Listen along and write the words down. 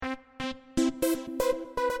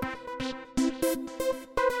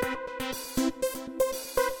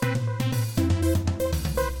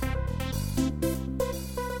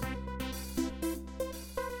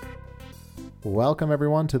Welcome,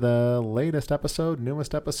 everyone, to the latest episode,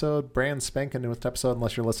 newest episode, brand spanking newest episode,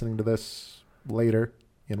 unless you're listening to this later,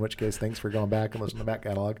 in which case, thanks for going back and listening to the back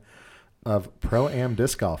catalog of Pro-Am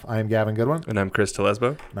Disc Golf. I am Gavin Goodwin. And I'm Chris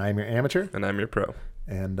Telesbo. And I am your amateur. And I'm your pro.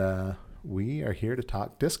 And we are here to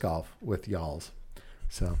talk disc golf with y'alls.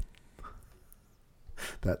 So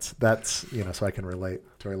that's so I can relate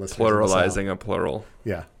to our listeners. Pluralizing a plural.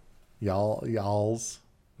 Yeah. Y'alls.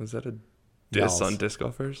 Was that a diss on disc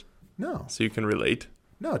golfers? No. So you can relate?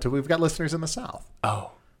 No, we've got listeners in the South.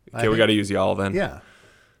 Oh. Okay, we got to use y'all then. Yeah.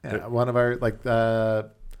 One of our, in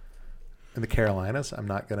the Carolinas, I'm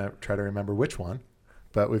not going to try to remember which one,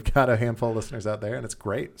 but we've got a handful of listeners out there, and it's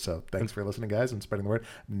great. So thanks for listening, guys, and spreading the word.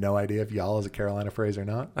 No idea if y'all is a Carolina phrase or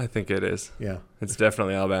not. I think it is. Yeah. It's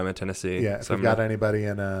definitely Alabama, Tennessee. Yeah. If we've got anybody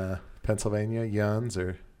in Pennsylvania, yuns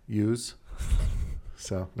or yous.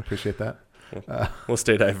 So appreciate that. We'll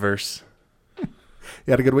stay diverse.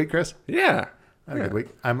 You had a good week, Chris? Yeah. I had a good week.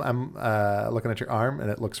 I'm looking at your arm,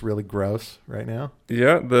 and it looks really gross right now.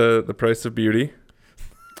 Yeah, the price of beauty.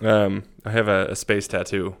 I have a space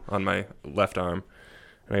tattoo on my left arm,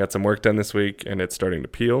 and I got some work done this week, and it's starting to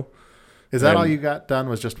peel. Is that all you got done?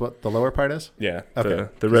 Was just what the lower part is? Yeah. Okay.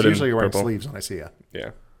 The red usually and you're wearing purple. sleeves when I see you.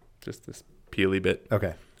 Yeah. Just this peely bit.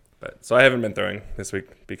 Okay. So I haven't been throwing this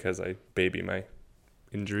week because I baby my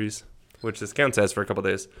injuries, which this counts as for a couple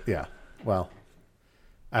days. Yeah. Well,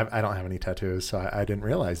 I don't have any tattoos, so I didn't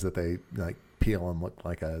realize that they peel and look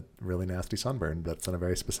like a really nasty sunburn that's in a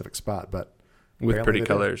very specific spot. But with pretty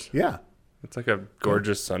colors. Yeah. It's like a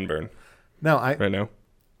gorgeous sunburn. No, right now.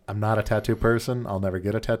 I'm not a tattoo person. I'll never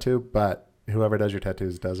get a tattoo, but whoever does your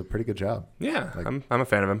tattoos does a pretty good job. Yeah, I'm a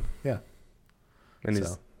fan of him. Yeah.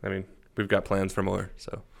 And we've got plans for more,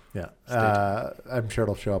 so. Yeah. I'm sure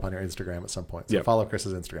it'll show up on your Instagram at some point. So follow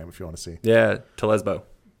Chris's Instagram if you want to see. Yeah, Telesbo.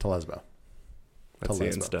 That's the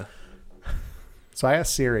Insta. So I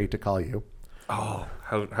asked Siri to call you. Oh,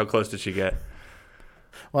 how close did she get?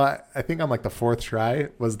 Well, I think on the fourth try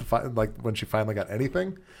was when she finally got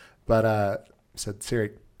anything. But said,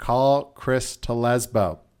 Siri, call Chris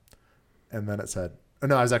Telesbo. And then it said, oh,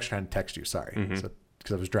 no, I was actually trying to text you. Sorry. Mm-hmm. So,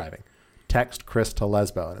 because I was driving. Text Chris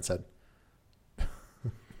Telesbo. And it said,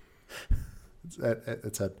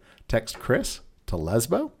 it said, text Chris to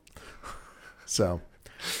Lesbo. So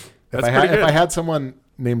if I had someone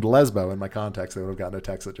named Lesbo in my contacts, they would have gotten a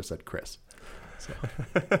text that just said Chris. So,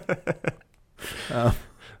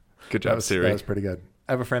 good job, Siri. That was pretty good.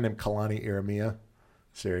 I have a friend named Kalani Iramia.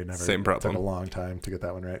 Siri never. Same problem. Took a long time to get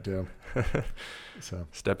that one right too. So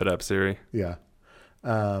step it up, Siri. Yeah.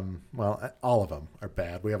 Well, all of them are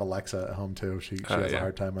bad. We have Alexa at home too. She has a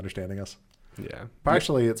hard time understanding us. Yeah.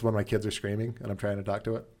 Partially, it's when my kids are screaming and I'm trying to talk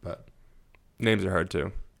to it. But names are hard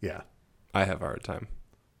too. Yeah. I have a hard time.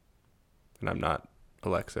 And I'm not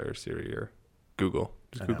Alexa or Siri or Google.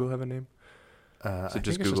 Does Google have a name? So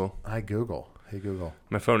just Google? I Google. Hey, Google.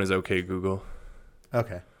 My phone is okay Google.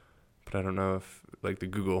 Okay. But I don't know if the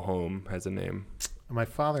Google Home has a name. My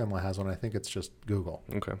father-in-law has one. I think it's just Google.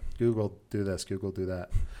 Okay. Google do this. Google do that.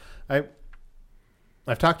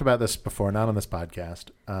 I've talked about this before, not on this podcast.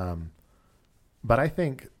 But I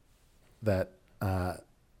think that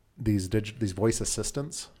these voice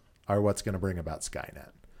assistants are what's going to bring about Skynet.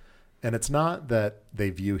 And it's not that they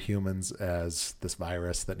view humans as this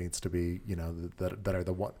virus that needs to be, that are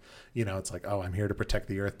the one, it's like, oh, I'm here to protect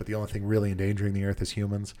the earth, but the only thing really endangering the earth is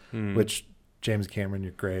humans, which James Cameron,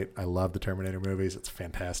 you're great. I love the Terminator movies. It's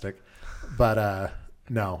fantastic. But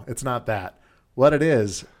no, it's not that. What it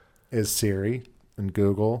is Siri and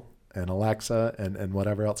Google and Alexa and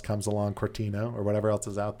whatever else comes along, Cortina or whatever else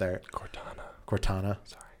is out there. Cortana.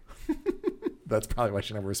 Sorry. That's probably why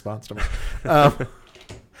she never responds to me.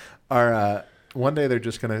 One day they're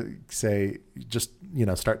just going to say,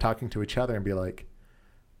 start talking to each other and be like,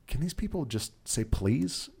 can these people just say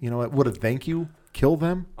please? Would a thank you kill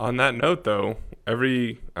them? On that note, though, I'm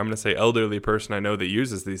going to say elderly person I know that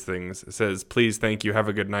uses these things says, please, thank you, have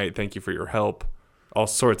a good night, thank you for your help. All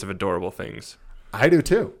sorts of adorable things. I do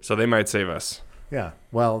too. So they might save us. Yeah.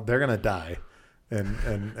 Well, they're going to die. And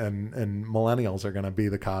millennials are going to be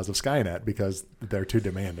the cause of Skynet because they're too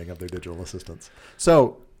demanding of their digital assistants.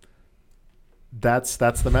 So that's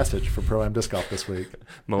the message for Pro-Am Disc Golf this week.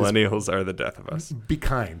 Millennials are the death of us. Be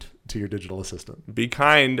kind to your digital assistant. Be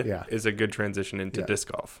kind is a good transition into disc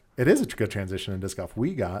golf. It is a good transition in disc golf.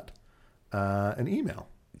 We got an email.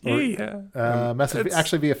 Message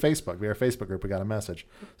actually via Facebook. Via our Facebook group, we got a message.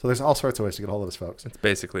 So there's all sorts of ways to get a hold of us, folks. It's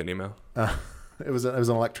basically an email. It was an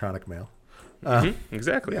electronic mail.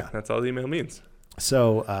 Exactly. Yeah. That's all email means.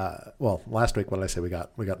 So, last week, what did I say? We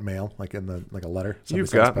got mail, like a letter.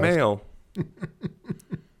 You've got mail.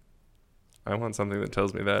 I want something that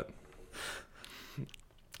tells me that.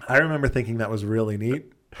 I remember thinking that was really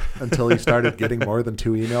neat until he started getting more than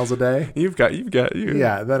 2 emails a day. You've got you.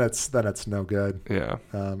 Yeah, then it's no good. Yeah.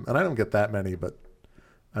 And I don't get that many, but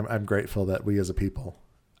I'm grateful that we as a people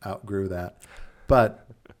outgrew that. But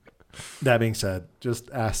that being said, just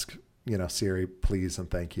ask, Siri, please and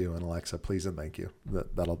thank you, and Alexa, please and thank you.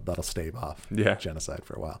 That'll stave off genocide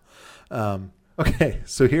for a while. Okay,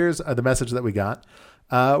 so here's the message that we got.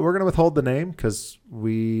 We're going to withhold the name because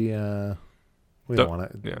we don't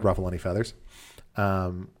want to ruffle any feathers.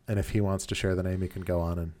 And if he wants to share the name, he can go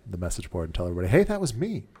on and the message board and tell everybody, hey, that was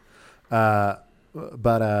me. But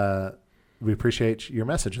we appreciate your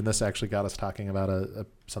message. And this actually got us talking about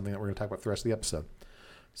something that we're going to talk about for the rest of the episode.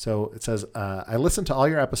 So it says, I listened to all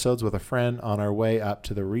your episodes with a friend on our way up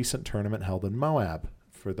to the recent tournament held in Moab.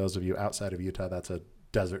 For those of you outside of Utah, that's a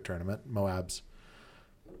desert tournament. Moab's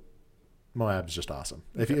just awesome.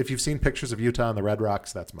 If you've seen pictures of Utah and the Red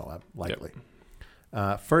Rocks, that's Moab, likely.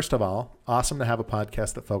 Yep. First of all, awesome to have a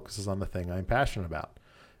podcast that focuses on the thing I'm passionate about.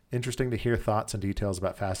 Interesting to hear thoughts and details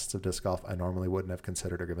about facets of disc golf I normally wouldn't have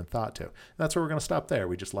considered or given thought to. And that's where we're going to stop there.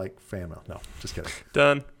 We just like fan mail. No, just kidding.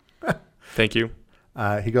 Done. Thank you.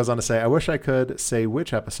 He goes on to say, I wish I could say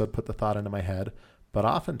which episode put the thought into my head, but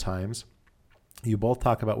oftentimes you both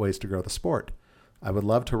talk about ways to grow the sport. I would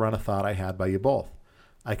love to run a thought I had by you both.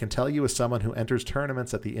 I can tell you as someone who enters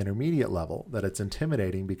tournaments at the intermediate level that it's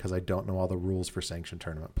intimidating because I don't know all the rules for sanctioned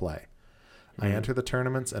tournament play. I enter the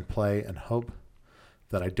tournaments and play and hope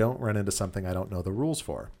that I don't run into something I don't know the rules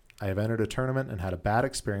for. I have entered a tournament and had a bad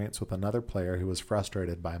experience with another player who was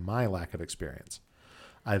frustrated by my lack of experience.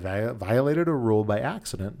 I violated a rule by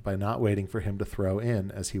accident by not waiting for him to throw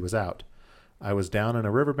in as he was out. I was down in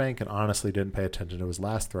a riverbank and honestly didn't pay attention to his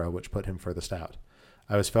last throw, which put him furthest out.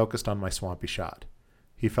 I was focused on my swampy shot.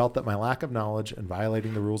 He felt that my lack of knowledge and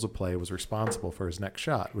violating the rules of play was responsible for his next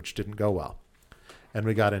shot, which didn't go well. And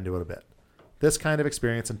we got into it a bit. This kind of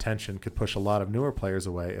experience and tension could push a lot of newer players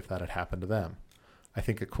away if that had happened to them. I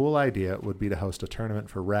think a cool idea would be to host a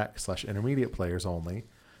tournament for rec/intermediate players only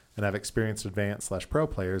and have experienced advanced/pro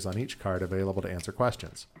players on each card available to answer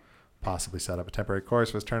questions. Possibly set up a temporary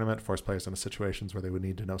course for this tournament, force players into situations where they would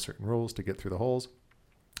need to know certain rules to get through the holes.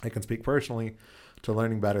 I can speak personally to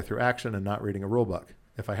learning better through action and not reading a rule book.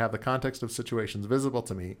 If I have the context of situations visible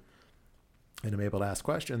to me and am able to ask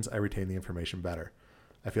questions, I retain the information better.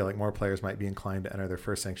 I feel like more players might be inclined to enter their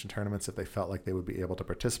first sanctioned tournaments if they felt like they would be able to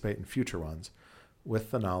participate in future ones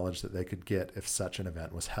with the knowledge that they could get if such an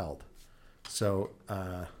event was held. So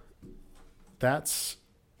that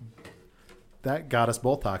got us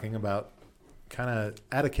both talking about kind of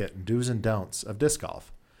etiquette and do's and don'ts of disc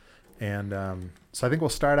golf. And so I think we'll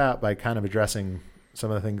start out by kind of addressing some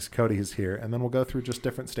of the things Cody is here, and then we'll go through just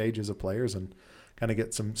different stages of players and kind of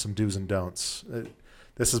get some do's and don'ts.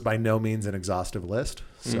 This is by no means an exhaustive list,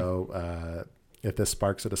 so if this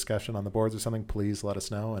sparks a discussion on the boards or something, please let us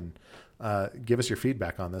know and give us your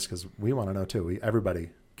feedback on this because we want to know too.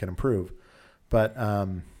 Everybody can improve. But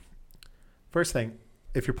first thing,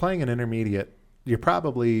 if you're playing an intermediate, you're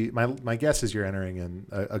probably, my guess is you're entering in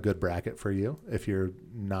a good bracket for you. If you're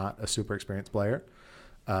not a super experienced player,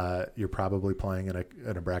 you're probably playing in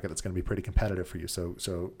a bracket that's going to be pretty competitive for you.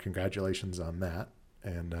 So congratulations on that.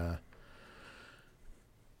 And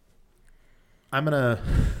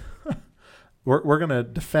we're going to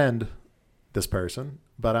defend this person,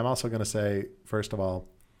 but I'm also going to say, first of all,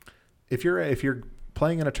 if you're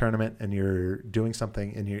playing in a tournament and you're doing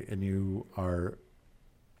something and you are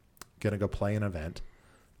going to go play an event,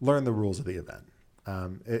 learn the rules of the event.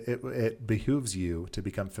 It behooves you to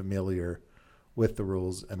become familiar with the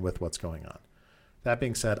rules and with what's going on. That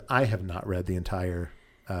being said, I have not read the entire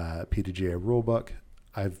PDGA rule book.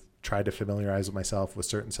 I've tried to familiarize myself with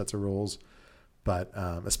certain sets of rules, but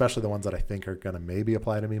especially the ones that I think are going to maybe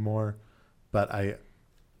apply to me more. But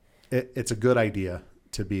it's a good idea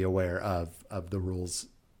to be aware of the rules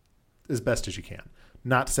as best as you can.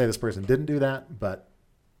 Not to say this person didn't do that, but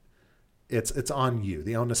it's on you.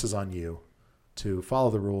 The onus is on you to follow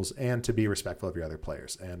the rules and to be respectful of your other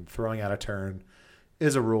players. And throwing out a turn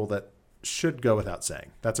is a rule that should go without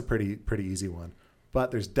saying. That's a pretty easy one.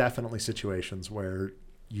 But there's definitely situations where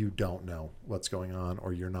you don't know what's going on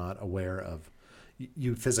or you're not aware of,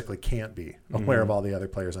 you physically can't be aware of all the other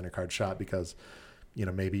players on your card shot because,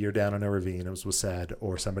 maybe you're down in a ravine, as was said,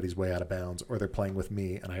 or somebody's way out of bounds, or they're playing with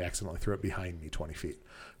me and I accidentally threw it behind me 20 feet.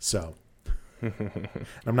 So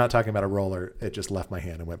I'm not talking about a roller. It just left my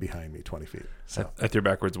hand and went behind me 20 feet. So I threw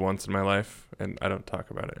backwards once in my life, and I don't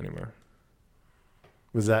talk about it anymore.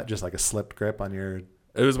 Was that just like a slipped grip on your...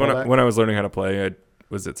 It was when I was learning how to play.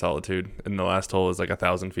 was at Solitude, and the last hole was like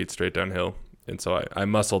 1,000 feet straight downhill. And so I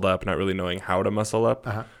muscled up, not really knowing how to muscle up.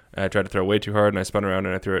 Uh-huh. And I tried to throw way too hard, and I spun around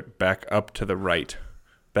and I threw it back up to the right,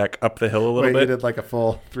 back up the hill a little Wait, bit. you did like a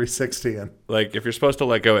full 360 and Like if you're supposed to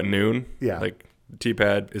let go at noon, Yeah. like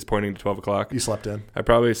T-pad is pointing to 12 o'clock. you slept in. I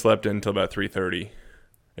probably slept in until about 3:30,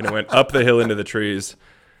 and it went up the hill into the trees.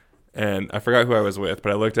 And I forgot who I was with,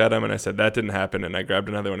 but I looked at him and I said, that didn't happen. And I grabbed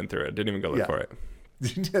another one and threw it. Didn't even go look Yeah. for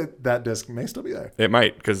it. That disc may still be there. It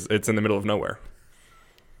might, because it's in the middle of nowhere.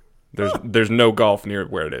 There's no golf near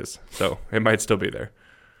where it is, so it might still be there.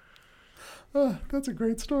 Oh, that's a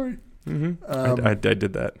great story. Mm-hmm. I did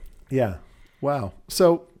that. Yeah. Wow.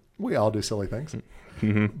 So we all do silly things.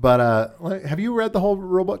 Mm-hmm. But have you read the whole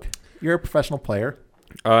rule book? You're a professional player.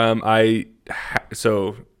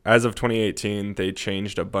 So as of 2018, they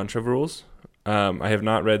changed a bunch of rules. I have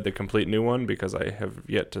not read the complete new one because I have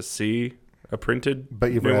yet to see a printed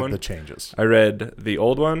But you've new read one. the changes. I read the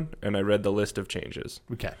old one and I read the list of changes.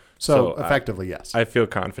 Okay. So So, effectively, yes. I feel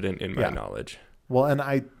confident in my Yeah. knowledge. Well, and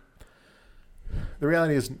the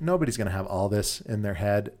reality is nobody's going to have all this in their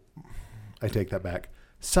head. I take that back.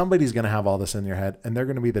 Somebody's going to have all this in their head, and they're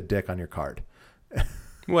going to be the dick on your card.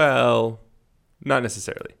 Well, not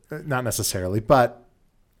necessarily. Not necessarily, but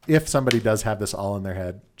if somebody does have this all in their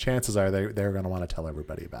head, chances are they're going to want to tell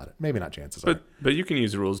everybody about it. Maybe not chances are. But you can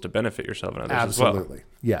use rules to benefit yourself and others Absolutely. as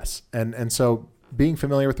well. Yes. And so being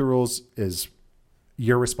familiar with the rules is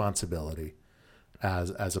your responsibility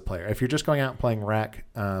as a player. If you're just going out and playing rec,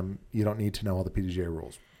 you don't need to know all the PDGA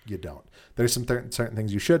rules. You don't. There's some certain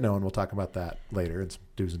things you should know, and we'll talk about that later and some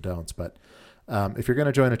do's and don'ts. But if you're going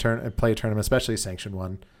to join play a tournament, especially a sanctioned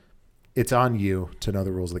one, it's on you to know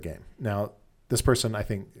the rules of the game. Now, this person, I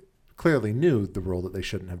think, clearly knew the rule that they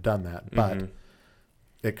shouldn't have done that, but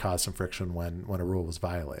it caused some friction when a rule was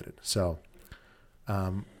violated. So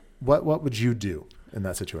what would you do in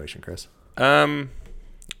that situation, Chris?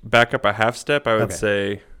 Back up a half step, I would Okay.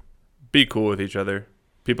 say be cool with each other.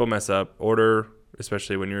 People mess up. Order,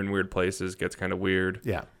 especially when you're in weird places, gets kind of weird.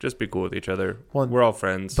 Yeah. Just be cool with each other. Well, we're all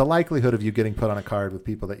friends. The likelihood of you getting put on a card with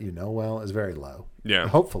people that you know well is very low. Yeah.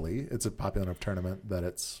 Hopefully, it's a popular enough tournament that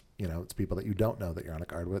it's people that you don't know that you're on a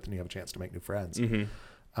card with, and you have a chance to make new friends.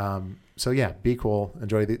 Mm-hmm. So yeah, be cool.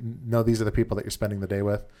 Enjoy. Know these are the people that you're spending the day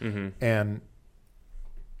with, Mm-hmm. and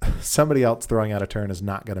somebody else throwing out a turn is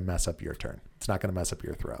not going to mess up your turn. It's not going to mess up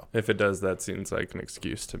your throw. If it does, that seems like an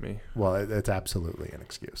excuse to me. Well, it's absolutely an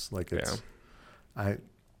excuse. Like it's,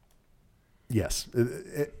 yes,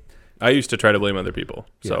 I used to try to blame other people.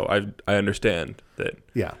 So I understand that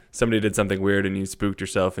yeah, somebody did something weird and you spooked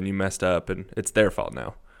yourself and you messed up and it's their fault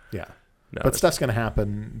now. yeah. No, But stuff's going to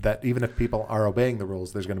happen that even if people are obeying the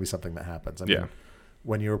rules, there's going to be something that happens. I mean, Yeah.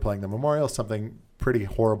 when you were playing the Memorial, something pretty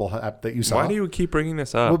horrible that you saw. Why do you keep bringing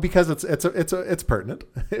this up? Well, because it's pertinent.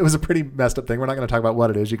 It was a pretty messed up thing. We're not going to talk about what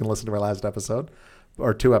it is. You can listen to our last episode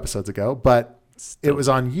or 2 episodes ago, but it was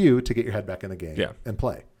on you to get your head back in the game and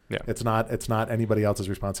play. Yeah. It's not anybody else's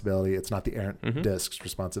responsibility. It's not the errant disc's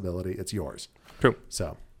responsibility. It's yours. True.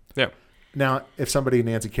 So, Yeah. now if somebody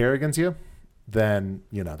Nancy Kerrigan's you, then,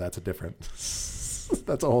 that's a different,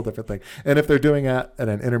 that's a whole different thing. And if they're doing it at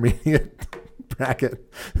an intermediate bracket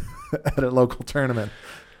at a local tournament,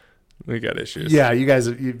 We got issues. yeah,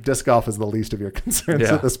 disc golf is the least of your concerns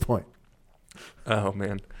Yeah. at this point. Oh,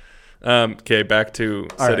 man. Okay, back to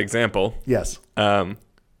All said right. example. Yes.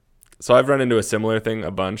 So I've run into a similar thing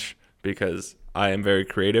a bunch because I am very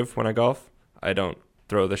creative when I golf. I don't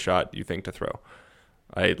throw the shot you think to throw.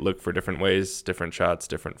 I look for different ways, different shots,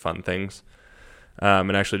 different fun things.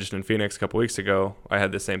 And actually just in Phoenix a couple weeks ago, I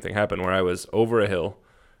had the same thing happen where I was over a hill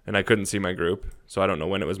and I couldn't see my group. So I don't know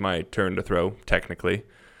when it was my turn to throw, technically.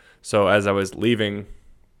 So as I was leaving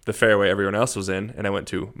the fairway everyone else was in, and I went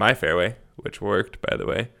to my fairway, which worked, by the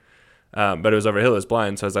way. But it was over a hill, it was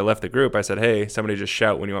blind. So as I left the group, I said, hey, somebody just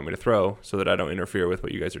shout when you want me to throw so that I don't interfere with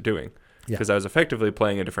what you guys are doing. Yeah. Because I was effectively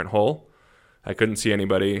playing a different hole. I couldn't see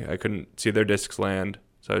anybody. I couldn't see their discs land.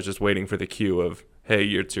 So I was just waiting for the cue of, hey,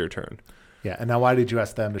 it's your turn. Yeah. And now why did you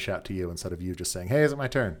ask them to shout to you instead of you just saying, hey, is it my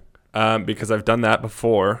turn? Because I've done that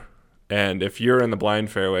before. And if you're in the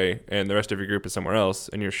blind fairway and the rest of your group is somewhere else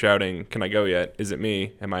and you're shouting, can I go yet? Is it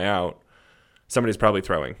me? Am I out? Somebody's probably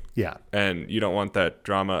throwing. Yeah. And you don't want that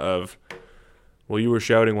drama of, well, you were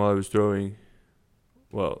shouting while I was throwing.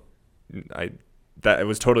 Well, it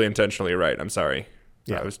was totally intentionally right. I'm sorry.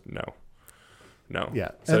 Yeah. No.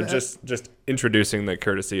 Yeah. So And, just introducing the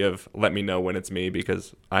courtesy of let me know when it's me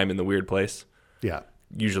because I'm in the weird place yeah.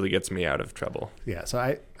 usually gets me out of trouble. Yeah. So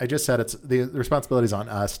I just said it's the responsibility is on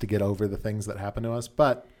us to get over the things that happen to us,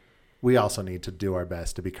 but we also need to do our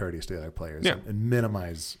best to be courteous to the other players Yeah. and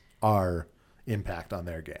minimize our impact on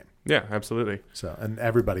their game. Yeah, absolutely. So, and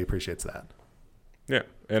everybody appreciates that. Yeah,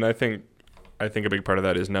 and I think a big part of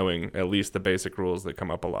that is knowing at least the basic rules that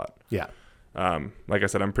come up a lot. Yeah. Like I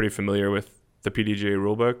said, I'm pretty familiar with the PDGA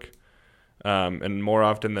rulebook, and more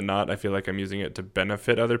often than not, I feel like I'm using it to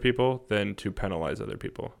benefit other people than to penalize other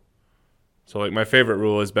people. So, like, my favorite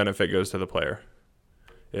rule is benefit goes to the player.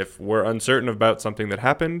 If we're uncertain about something that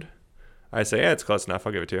happened, I say, yeah, it's close enough,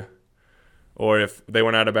 I'll give it to you. Or if they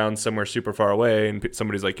went out of bounds somewhere super far away and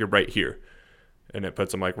somebody's like, you're right here, and it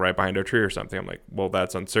puts them like right behind a tree or something, I'm like, well,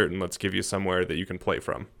 that's uncertain. Let's give you somewhere that you can play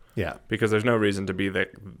from. Yeah. Because there's no reason to be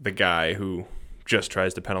the guy who just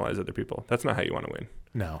tries to penalize other people. That's not how you want to win.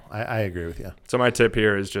 No, I agree with you. So my tip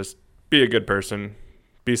here is just be a good person.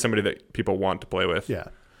 Be somebody that people want to play with. Yeah.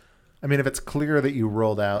 I mean, if it's clear that you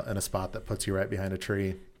rolled out in a spot that puts you right behind a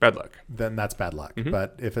tree, bad luck. Then that's bad luck. Mm-hmm.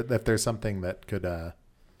 But if there's something that could,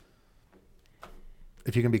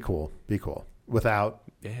 if you can be cool without,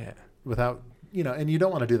 and you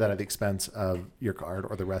don't want to do that at the expense of your card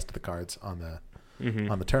or the rest of the cards on the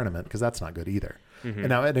tournament, because that's not good either. Mm-hmm. And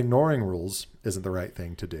now, ignoring rules isn't the right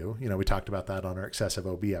thing to do. We talked about that on our excessive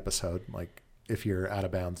OB episode. Like, if you're out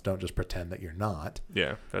of bounds, don't just pretend that you're not.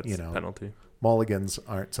 Yeah, that's a penalty. Mulligans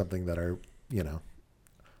aren't something that are,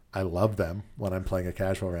 I love them when I'm playing a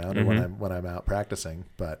casual round or when I'm out practicing,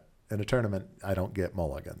 but in a tournament, I don't get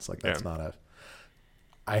mulligans. Like, that's not a.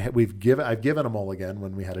 I've given a mulligan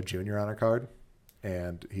when we had a junior on our card,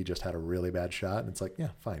 and he just had a really bad shot, and it's like, yeah,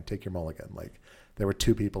 fine, take your mulligan. Like, there were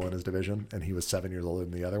 2 people in his division, and he was 7 years older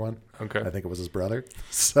than the other one. Okay, I think it was his brother.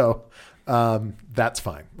 So that's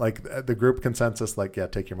fine. Like, the group consensus, like, yeah,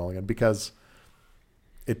 take your mulligan, because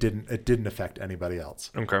it didn't affect anybody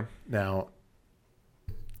else. Okay. Now,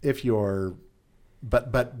 if you're,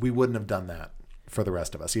 but we wouldn't have done that for the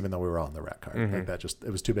rest of us, even though we were all on the rat card. Like, that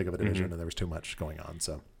it was too big of a division, and there was too much going on.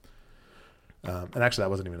 So, and actually, that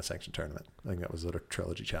wasn't even a sanctioned tournament. I think that was a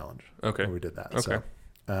trilogy challenge. Okay. Where we did that. Okay.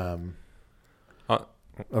 So,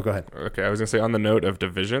 go ahead. Okay, I was gonna say, on the note of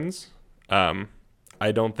divisions,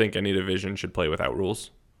 I don't think any division should play without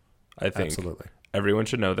rules. I think absolutely everyone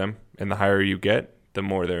should know them, and the higher you get, the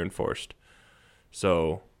more they're enforced.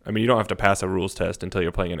 So, I mean, you don't have to pass a rules test until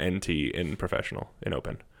you're playing an NT in professional, in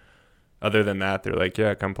open. Other than that, they're like,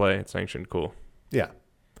 yeah, come play. It's sanctioned. Cool. Yeah.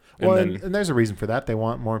 Well, and there's a reason for that. They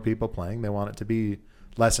want more people playing. They want it to be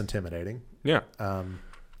less intimidating. Yeah. No,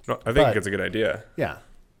 I think it's a good idea. Yeah.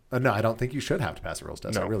 No, I don't think you should have to pass a rules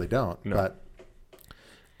test. No. I really don't. No.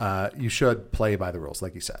 But you should play by the rules,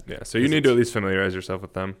 like you said. Yeah. So you need to at least familiarize yourself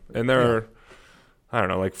with them. And there are, I don't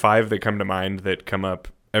know, like 5 that come to mind that come up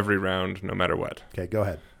every round, no matter what. Okay, go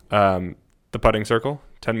ahead. The putting circle,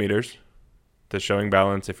 10 meters. The showing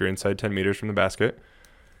balance if you're inside 10 meters from the basket.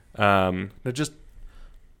 Now, just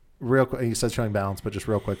real quick, you said showing balance, but just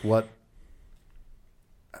real quick, what's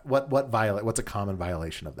a common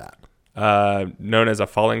violation of that? Known as a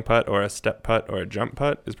falling putt or a step putt or a jump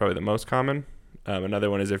putt is probably the most common. Another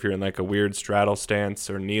one is if you're in like a weird straddle stance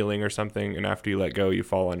or kneeling or something, and after you let go, you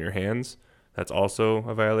fall on your hands. That's also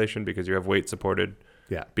a violation because you have weight supported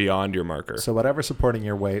beyond your marker. So whatever's supporting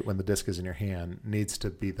your weight when the disc is in your hand needs to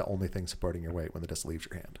be the only thing supporting your weight when the disc leaves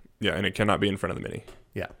your hand. Yeah, and it cannot be in front of the mini.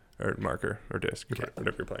 Yeah. Or marker or disc, or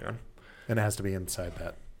whatever you're playing on. And it has to be inside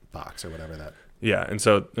that box or whatever that. Yeah, and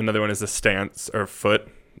so another one is the stance or foot.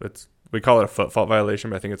 We call it a foot fault violation,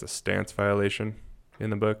 but I think it's a stance violation in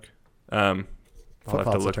the book. I'll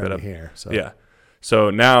have to look that up here. So. Yeah. So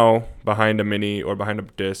now behind a mini or behind a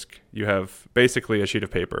disc, you have basically a sheet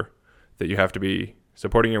of paper that you have to be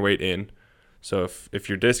supporting your weight in. So if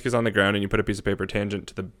your disc is on the ground and you put a piece of paper tangent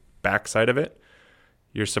to the back side of it,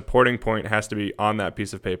 your supporting point has to be on that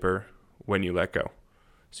piece of paper when you let go.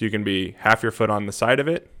 So you can be half your foot on the side of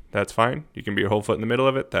it, that's fine. You can be your whole foot in the middle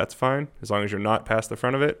of it, that's fine, as long as you're not past the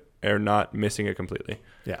front of it or not missing it completely.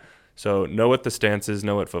 Yeah. So know what the stance is,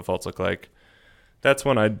 know what foot faults look like. That's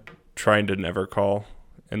one I'd try to never call.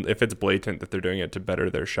 And if it's blatant that they're doing it to better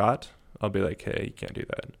their shot, I'll be like, hey, you can't do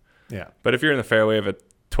that. Yeah. But if you're in the fairway of a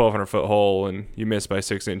 1,200-foot hole and you miss by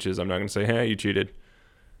 6 inches, I'm not going to say, hey, you cheated.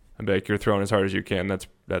 I'd be like, you're throwing as hard as you can.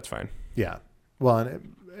 That's fine. Yeah. Well,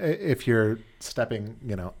 and if you're stepping,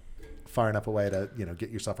 far enough away to,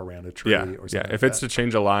 get yourself around a tree or something. Yeah. If it's to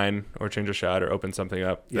change a line or change a shot or open something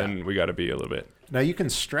up, then we got to be a little bit. Now you can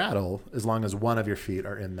straddle as long as one of your feet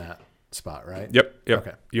are in that spot, right? Yep.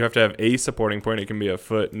 Okay. You have to have a supporting point. It can be a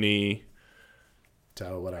foot, knee,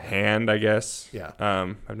 toe, whatever. Hand, I guess. Yeah.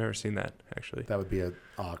 I've never seen that actually. That would be an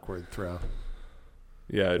awkward throw.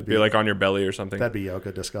 Yeah, it'd be like on your belly or something. That'd be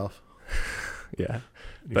yoga disc golf. Yeah.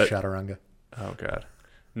 But chaturanga. Oh god.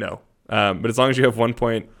 No. But as long as you have one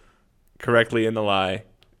point correctly in the lie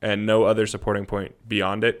and no other supporting point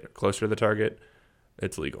beyond it, closer to the target,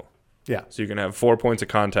 it's legal. Yeah. So you can have 4 points of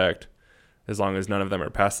contact as long as none of them are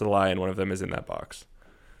past the lie and one of them is in that box.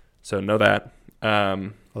 So know that.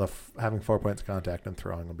 Although having 4 points of contact and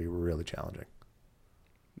throwing will be really challenging.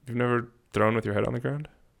 You've never thrown with your head on the ground?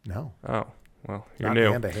 No. Oh, well, you're Not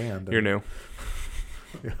new. hand to hand. You're new.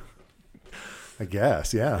 I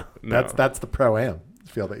guess, yeah. No. That's the pro-am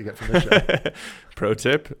feel that you get from this show. Pro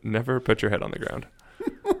tip, never put your head on the ground.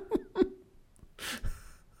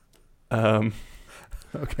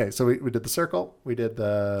 Okay, so we did the circle. We did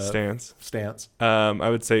the Stance. I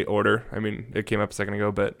would say order. I mean, it came up a second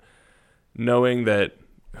ago, but knowing that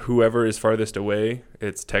whoever is farthest away,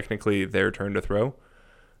 it's technically their turn to throw.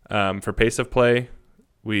 For pace of play,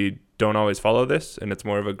 we don't always follow this, and it's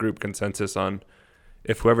more of a group consensus on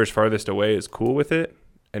if whoever's farthest away is cool with it,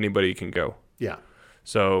 anybody can go. Yeah.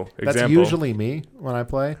 So, That's usually me when I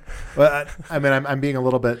play. Well, I mean, I'm being a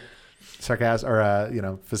little bit sarcastic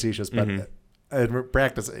or facetious, but in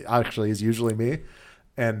practice, it actually is usually me,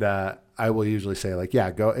 and I will usually say like, yeah,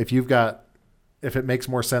 go if it makes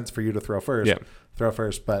more sense for you to throw first, throw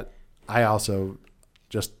first. But I also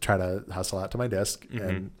just try to hustle out to my disc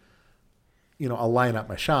and I'll line up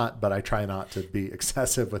my shot, but I try not to be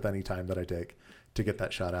excessive with any time that I take to get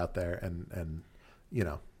that shot out there and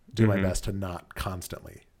do my best to not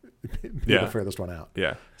constantly be the furthest one out.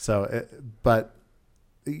 Yeah. So, but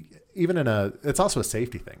even it's also a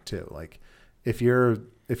safety thing too. Like if you're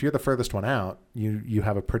the furthest one out, you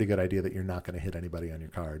have a pretty good idea that you're not going to hit anybody on your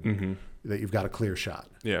card, that you've got a clear shot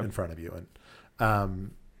in front of you.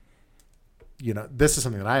 And, this is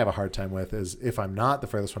something that I have a hard time with is if I'm not the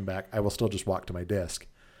furthest one back, I will still just walk to my disc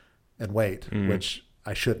and wait, which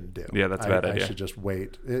I shouldn't do. Yeah, that's a bad idea. I should just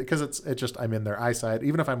wait because it's just I'm in their eyesight.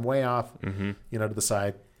 Even if I'm way off, to the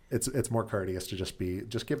side, it's more courteous to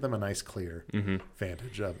just give them a nice clear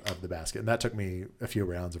vantage of the basket. And that took me a few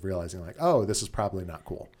rounds of realizing like, oh, this is probably not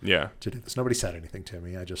cool. Yeah. To do this. Nobody said anything to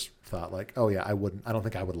me. I just thought like, oh yeah, I don't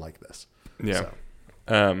think I would like this. Yeah.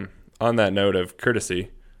 So. On that note of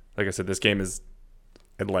courtesy, like I said, this game is,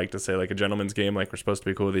 I'd like to say like a gentleman's game. Like we're supposed to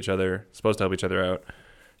be cool with each other, supposed to help each other out.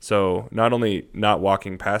 So not only not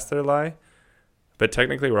walking past their lie, but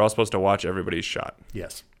technically we're all supposed to watch everybody's shot.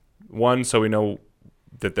 Yes. 1, so we know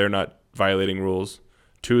that they're not violating rules.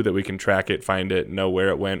 2, that we can track it, find it, know where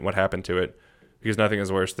it went, what happened to it. Because nothing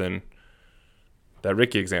is worse than that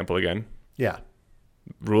Ricky example again. Yeah.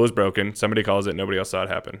 Rule is broken. Somebody calls it. Nobody else saw it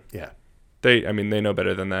happen. Yeah. They know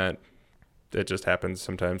better than that. It just happens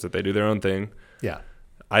sometimes that they do their own thing. Yeah.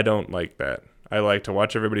 I don't like that. I like to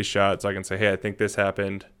watch everybody's shot so I can say, hey, I think this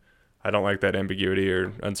happened. I don't like that ambiguity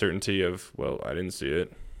or uncertainty of, well, I didn't see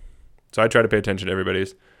it. So I try to pay attention to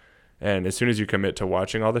everybody's. And as soon as you commit to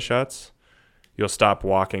watching all the shots, you'll stop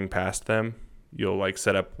walking past them. You'll like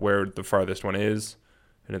set up where the farthest one is.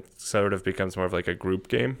 And it sort of becomes more of like a group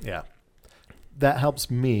game. Yeah. That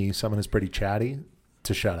helps me, someone who's pretty chatty,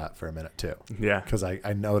 to shut up for a minute too. Yeah. Because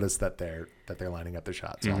I notice that they're lining up their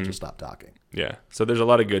shots. So I'll just stop talking. Yeah. So there's a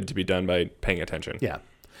lot of good to be done by paying attention. Yeah.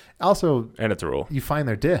 Also, and it's a rule. You find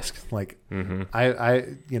their disc. Like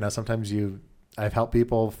I sometimes I've helped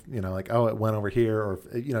people, like, oh, it went over here, or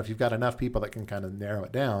if you've got enough people that can kind of narrow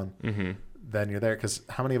it down, then you're there. Because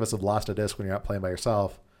how many of us have lost a disc when you're out playing by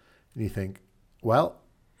yourself, and you think, well,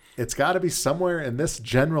 it's got to be somewhere in this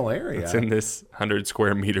general area. It's in this 100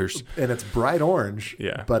 square meters, and it's bright orange.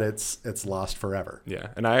 Yeah, but it's lost forever. Yeah,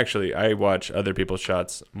 and I watch other people's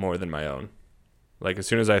shots more than my own. Like as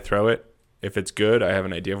soon as I throw it, if it's good, I have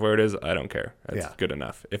an idea of where it is. I don't care. That's good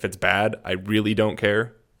enough. If it's bad, I really don't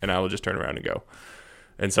care, and I will just turn around and go.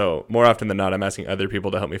 And so more often than not, I'm asking other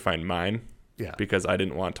people to help me find mine. Yeah. Because I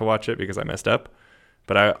didn't want to watch it because I messed up,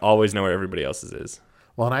 but I always know where everybody else's is.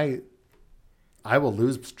 Well, and I will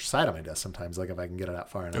lose sight of my disc sometimes, like if I can get it out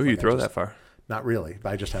far enough. Oh, you throw that far? Not really,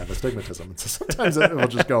 but I just have astigmatism, and so sometimes it will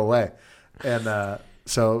just go away. And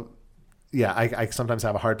so, yeah, I sometimes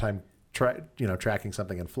have a hard time tracking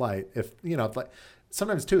something in flight. If like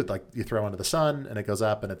sometimes too, like you throw into the sun and it goes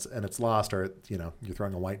up and it's lost, or you're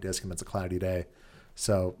throwing a white disc and it's a cloudy day.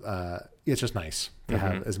 So it's just nice to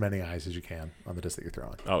have as many eyes as you can on the disc that you're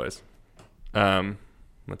throwing. Always.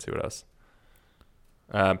 Let's see what else.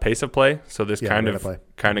 Pace of play. So this kind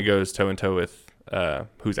of goes toe in toe with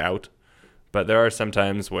who's out. But there are some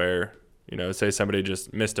times where, say somebody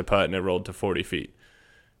just missed a putt and it rolled to 40 feet.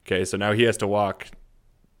 Okay, so now he has to walk,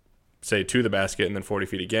 say, to the basket and then 40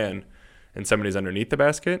 feet again, and somebody's underneath the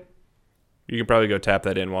basket. You can probably go tap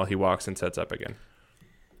that in while he walks and sets up again.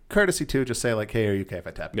 Courtesy too, just say like, hey, are you okay if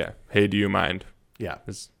I tap? Yeah. Hey, do you mind? Yeah.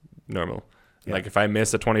 It's normal. Yeah. Like if I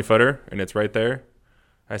miss a 20-footer and it's right there,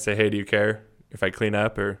 I say, hey, do you care? if I clean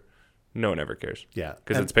up, or no one ever cares. Yeah.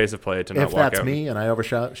 Because And it's pace of play to not if walk that's out. me and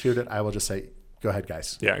I shoot it, I will just say, go ahead,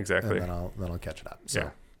 guys. Yeah, exactly. And then I'll catch it up. So. Yeah.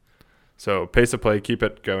 So pace of play, keep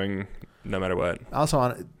it going no matter what.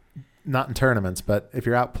 Also not in tournaments, but if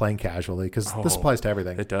you're out playing casually, because this applies to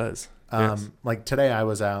everything. It does. Yes. Like today I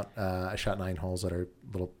was out, I shot 9 holes at our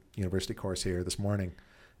little university course here this morning,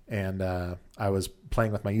 and I was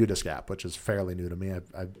playing with my U-Disc app, which is fairly new to me.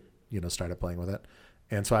 I've started playing with it.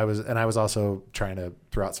 And so I was also trying to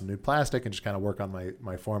throw out some new plastic and just kind of work on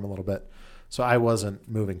my form a little bit. So I wasn't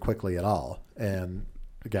moving quickly at all. And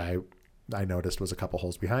the guy I noticed was a couple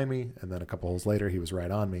holes behind me, and then a couple holes later he was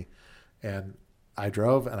right on me. And I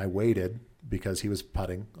drove and I waited because he was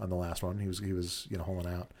putting on the last one. He was holing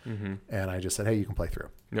out. Mm-hmm. And I just said, hey, you can play through.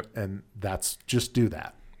 Yep. And just do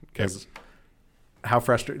that. Because how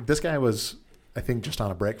frustrating. This guy was, I think, just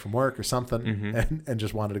on a break from work or something, mm-hmm. and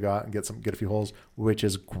just wanted to go out and get a few holes, which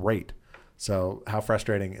is great. So how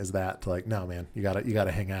frustrating is that to, like, no, man, you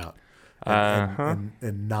gotta hang out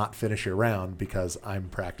and not finish your round because I'm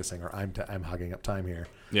practicing or I'm hogging up time here.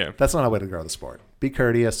 Yeah. That's not a way to grow the sport. Be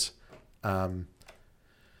courteous.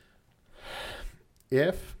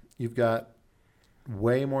 If you've got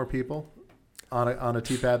way more people on a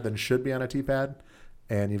tee pad than should be on a tee pad,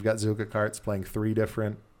 and you've got Zuka carts playing 3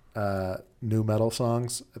 different new metal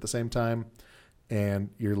songs at the same time, and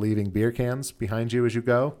you're leaving beer cans behind you as you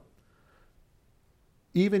go,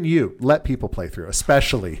 even you let people play through,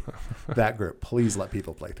 especially that group. Please let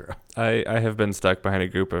people play through. I have been stuck behind a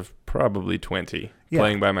group of probably 20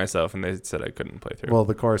 playing by myself, and they said I couldn't play through. Well,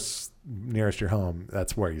 the course nearest your home,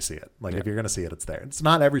 that's where you see it. Like, if you're going to see it, it's there. It's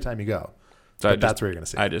not every time you go, but that's where you're going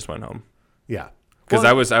to see it. I just went home. Yeah. Because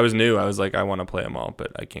I was new. I was like, I want to play them all,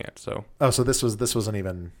 but I can't. So. Oh, so this wasn't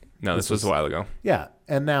even. No, this was a while ago. Yeah,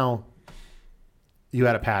 and now you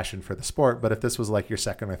had a passion for the sport, but if this was like your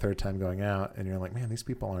second or third time going out, and you're like, man, these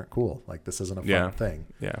people aren't cool. Like, this isn't a fun thing.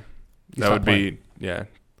 Yeah, that would be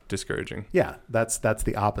discouraging. Yeah, that's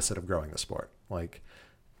the opposite of growing the sport. Like,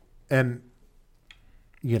 and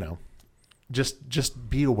just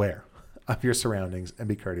be aware of your surroundings and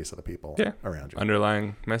be courteous of the people around you.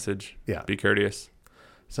 Underlying message. Yeah, be courteous.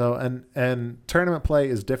 So and tournament play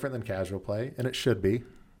is different than casual play, and it should be.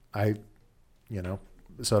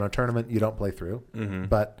 So in a tournament you don't play through, mm-hmm.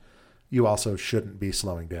 but you also shouldn't be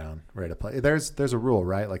slowing down right to play. There's a rule,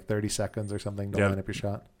 right? Like 30 seconds or something to line up your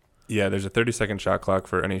shot. Yeah, there's a 30-second shot clock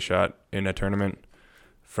for any shot in a tournament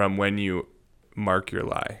from when you mark your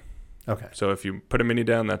lie. Okay. So if you put a mini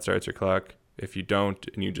down, that starts your clock. If you don't,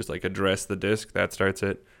 and you just like address the disc, that starts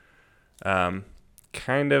it.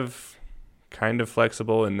 Kind of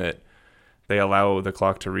flexible in that they allow the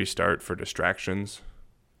clock to restart for distractions.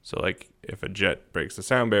 So like if a jet breaks the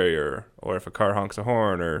sound barrier, or if a car honks a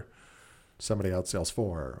horn, or somebody else yells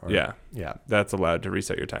for, that's allowed to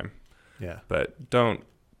reset your time. Yeah. But don't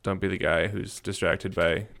be the guy who's distracted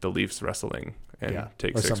by the leaves rustling and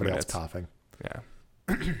take 6 minutes. Or somebody else coughing. Yeah.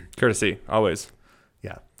 Courtesy, always.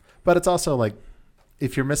 Yeah. But it's also like,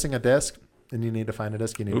 if you're missing a disc and you need to find a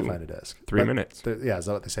disc, you need to find a disc. 3 minutes. Is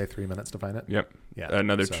that what they say? 3 minutes to find it? Yep. Yeah.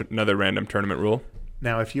 Another random tournament rule.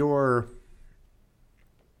 Now, if you're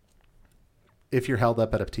held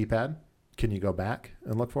up at a tee pad, can you go back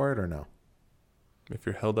and look for it or no? If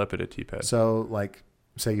you're held up at a tee pad. So, like,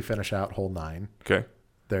 say you finish out hole 9. Okay.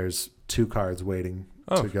 There's 2 cards waiting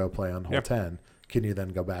to go play on hole 10. Can you then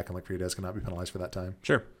go back and look for your disc and not be penalized for that time?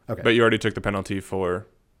 Sure. Okay. But you already took the penalty for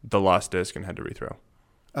the lost disc and had to rethrow.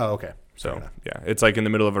 Oh, okay. So, it's like in the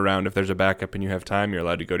middle of a round, if there's a backup and you have time, you're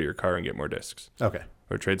allowed to go to your car and get more discs. Okay.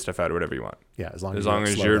 Or trade stuff out or whatever you want. Yeah, as long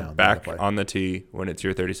as you're back on the tee when it's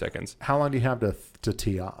your 30 seconds. How long do you have to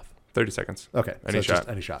tee off? 30 seconds. Okay. Any shot.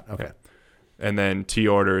 Any shot. Okay. And then tee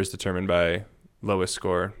order is determined by lowest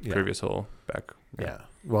score, previous hole, back. Yeah.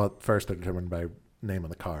 Well, first they're determined by name on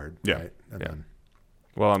the card. Yeah. Right? And then,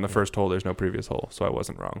 well, on the first hole, there's no previous hole, so I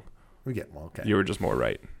wasn't wrong. Okay. You were just more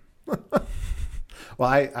right. Well,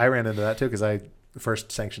 I ran into that too, because the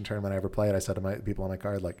first sanctioned tournament I ever played, I said to my people on my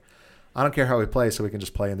card, like, I don't care how we play, so we can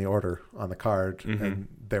just play in the order on the card. Mm-hmm. And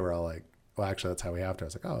they were all like, well, actually, that's how we have to. I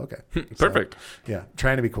was like, oh, okay. Perfect. So, yeah,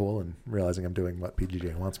 trying to be cool and realizing I'm doing what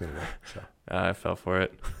PGA wants me to do. So I fell for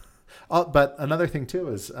it. But another thing too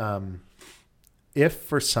is, if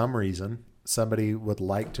for some reason somebody would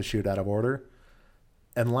like to shoot out of order,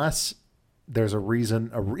 unless there's a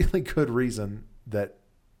really good reason that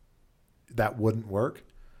wouldn't work,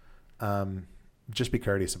 just be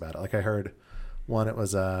courteous about it. Like I heard one, it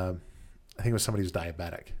was I think it was somebody who's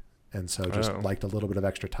diabetic, and so just liked a little bit of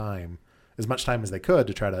extra time, as much time as they could,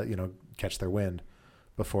 to try to catch their wind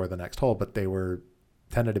before the next hole. But they were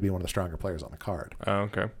tended to be one of the stronger players on the card. Oh,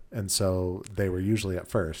 okay. And so they were usually at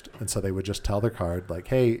first. And so they would just tell their card, like,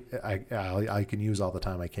 hey, I can use all the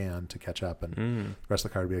time I can to catch up, and the rest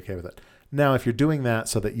of the card would be okay with it. Now, if you're doing that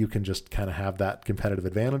so that you can just kind of have that competitive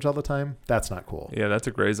advantage all the time, that's not cool. Yeah, that's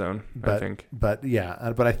a gray zone, I think. But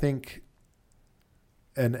yeah, but I think,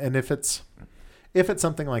 and if it's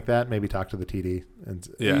something like that, maybe talk to the TD. And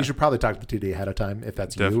you should probably talk to the TD ahead of time if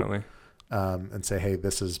that's Definitely. you. And say, hey,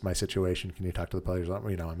 this is my situation. Can you talk to the players? I'm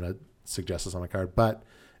going to suggest this on my card. But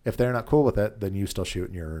if they're not cool with it, then you still shoot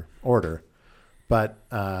in your order. But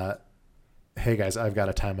hey, guys, I've got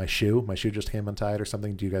to tie my shoe. My shoe just came untied or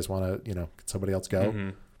something. Do you guys want to, can somebody else go? Mm-hmm.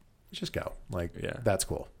 Just go. That's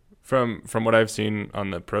cool. From what I've seen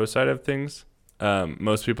on the pro side of things,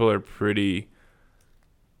 most people are pretty,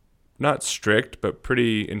 not strict, but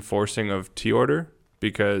pretty enforcing of T order,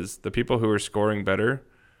 because the people who are scoring better,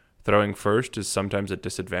 throwing first is sometimes a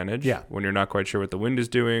disadvantage when you're not quite sure what the wind is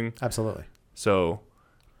doing. Absolutely. So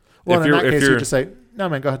in that case, you just say, no,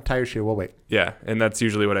 man, go ahead and tie your shoe. We'll wait. Yeah, and that's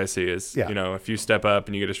usually what I see is, if you step up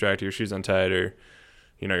and you get distracted, your shoe's untied, or,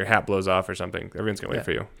 your hat blows off or something, everyone's going to wait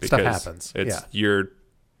for you. Because stuff happens. It's your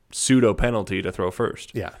pseudo penalty to throw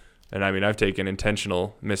first. Yeah. And I mean, I've taken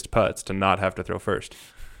intentional missed putts to not have to throw first.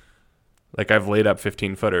 Like I've laid up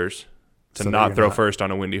 15 footers to not throw first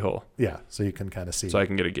on a windy hole. Yeah, so you can kind of see. So I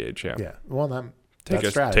can get a gauge, yeah. Well, take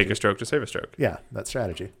a stroke to save a stroke. Yeah, that's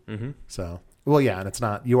strategy. Mm-hmm. So, and it's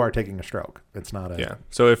not, you are taking a stroke. It's not a... Yeah,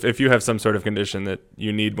 so if you have some sort of condition that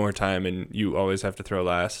you need more time and you always have to throw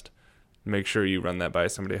last, make sure you run that by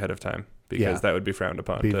somebody ahead of time, because that would be frowned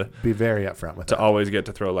upon. Be very upfront with to always get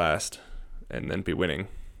to throw last and then be winning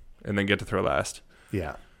and then get to throw last.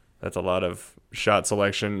 Yeah. That's a lot of shot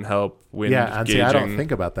selection, help, wind, and gauging. See, I don't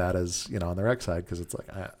think about that as, on the rec side, because it's like,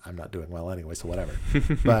 I'm not doing well anyway, so whatever.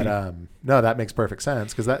 But no, that makes perfect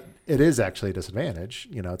sense, because it is actually a disadvantage.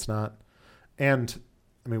 It's not, and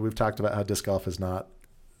I mean, we've talked about how disc golf is not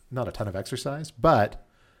a ton of exercise, but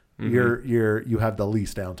you have the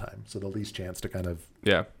least downtime, so the least chance to kind of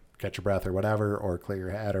catch your breath or whatever, or clear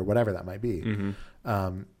your head or whatever that might be.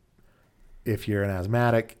 If you're an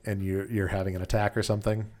asthmatic and you're having an attack or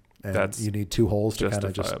something, and you need 2 holes to kind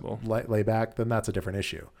of just lay back, then that's a different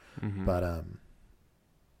issue. But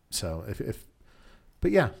so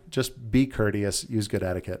but yeah, just be courteous, use good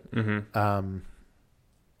etiquette. The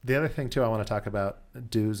other thing too, I want to talk about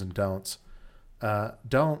do's and don'ts.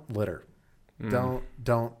 Don't litter.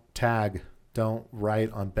 Don't tag. Don't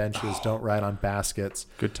write on benches. Don't write on baskets.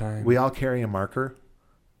 Good time. We all carry a marker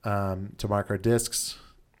to mark our discs.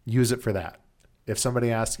 Use it for that. If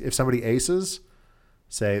somebody aces,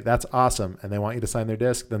 say, that's awesome, and they want you to sign their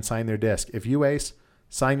disc, then sign their disc. If you ace,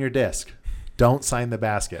 sign your disc. Don't sign the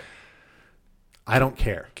basket. I don't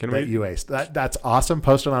care you ace. That's awesome.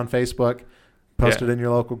 Post it on Facebook. Post it in your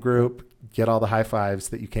local group. Get all the high fives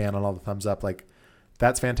that you can and all the thumbs up.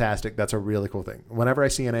 That's fantastic. That's a really cool thing. Whenever I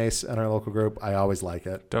see an ace in our local group, I always like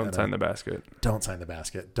it. Don't sign the basket. Don't sign the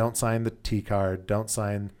basket. Don't sign the T card. Don't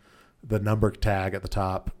sign the number tag at the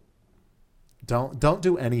top. Don't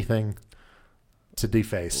do anything to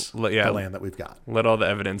deface the land that we've got. Let all the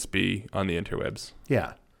evidence be on the interwebs.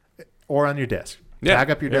 Yeah. Or on your disc. Tag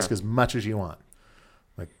up your disc as much as you want.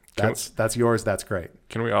 That's yours. That's great.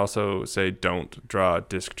 Can we also say don't draw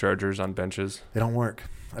disc chargers on benches? They don't work.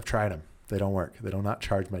 I've tried them. They don't work. They do not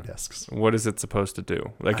charge my discs. What is it supposed to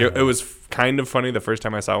do? It was kind of funny the first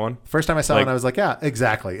time I saw one. First time I saw one, I was like, yeah,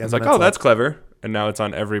 exactly. And it's like, that's clever. And now it's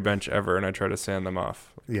on every bench ever, and I try to sand them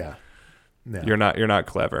off. Yeah. No. You're not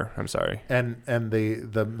clever. I'm sorry. And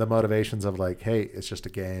the motivations of hey, it's just a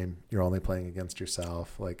game. You're only playing against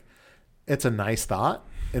yourself. It's a nice thought.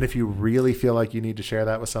 And if you really feel like you need to share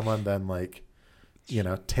that with someone, then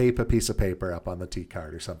tape a piece of paper up on the T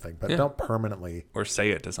card or something, but don't permanently, or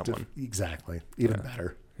say it to someone. Exactly. Even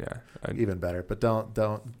better. Yeah. Even better. But don't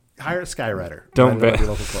hire a skywriter. Don't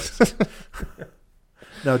local place.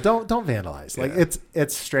 No, don't vandalize.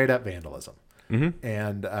 It's straight up vandalism.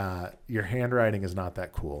 And your handwriting is not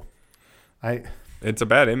that cool. It's a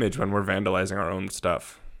bad image when we're vandalizing our own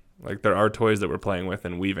stuff. There are toys that we're playing with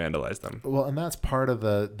and we vandalize them. Well, and that's part of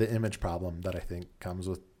the image problem that I think comes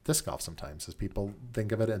with disc golf sometimes, is people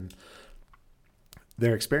think of it and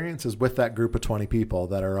their experiences with that group of 20 people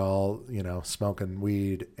that are all, smoking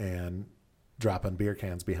weed and dropping beer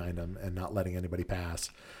cans behind them and not letting anybody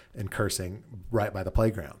pass and cursing right by the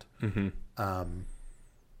playground.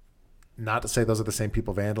 Not to say those are the same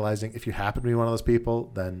people vandalizing. If you happen to be one of those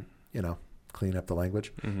people, then, clean up the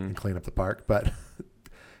language and clean up the park. But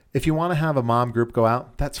if you want to have a mom group go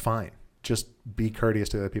out, that's fine. Just be courteous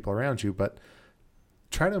to the people around you. But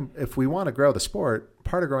if we want to grow the sport,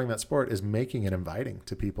 part of growing that sport is making it inviting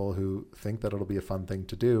to people who think that it'll be a fun thing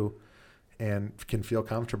to do and can feel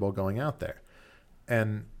comfortable going out there.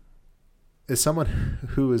 And as someone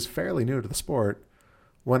who is fairly new to the sport,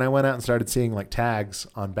 when I went out and started seeing like tags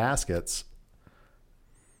on baskets,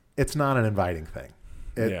 it's not an inviting thing.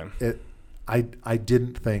 I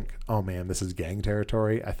didn't think, oh man, this is gang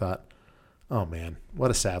territory. I thought, oh man,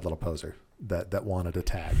 what a sad little poser that wanted to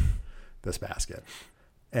tag this basket.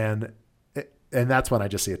 And that's when I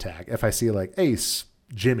just see a tag. If I see like Ace,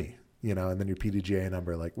 Jimmy, and then your PDGA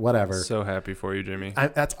number, like whatever. So happy for you, Jimmy.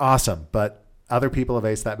 That's awesome. But other people have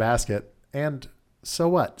aced that basket, and so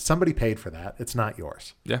what? Somebody paid for that. It's not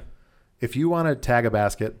yours. Yeah. If you want to tag a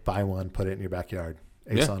basket, buy one, put it in your backyard,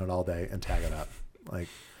 ace on it all day, and tag it up. Like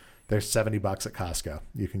there's $70 at Costco.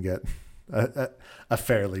 You can get a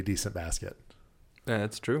fairly decent basket. Yeah,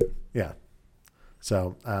 that's true. Yeah.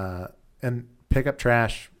 So and pick up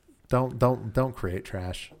trash. Don't create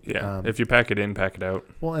trash. Yeah. If you pack it in, pack it out.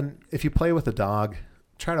 Well, and if you play with a dog,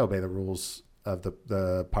 try to obey the rules of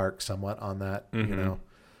the park somewhat on that.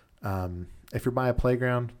 Mm-hmm. If you're by a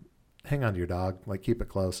playground, hang on to your dog. Like keep it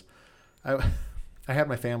close. I had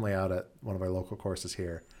my family out at one of our local courses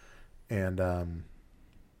here, and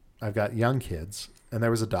I've got young kids, and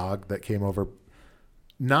there was a dog that came over,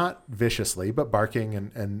 not viciously, but barking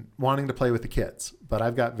and wanting to play with the kids. But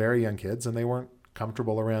I've got very young kids, and they weren't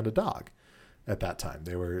comfortable around a dog at that time.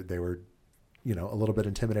 They were a little bit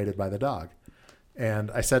intimidated by the dog.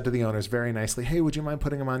 And I said to the owners very nicely, hey, would you mind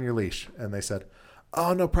putting him on your leash? And they said,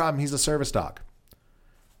 oh, no problem. He's a service dog.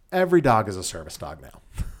 Every dog is a service dog now.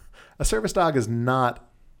 A service dog is not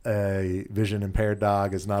a vision impaired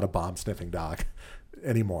dog, is not a bomb sniffing dog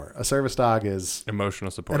anymore. A service dog is an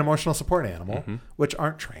emotional support animal, which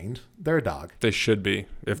aren't trained. They're a dog. They should be.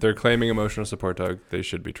 If they're claiming emotional support dog, they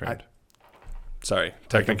should be trained. Sorry,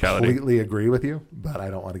 technicality. I completely agree with you, but I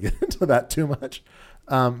don't want to get into that too much.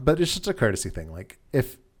 But it's just a courtesy thing. Like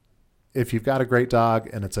if you've got a great dog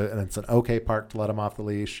and it's an okay park to let him off the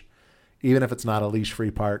leash, even if it's not a leash free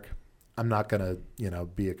park, I'm not gonna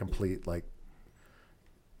be a complete like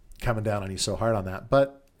coming down on you so hard on that.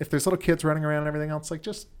 But if there's little kids running around and everything else, like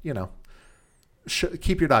just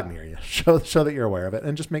keep your dog near you. Show that you're aware of it,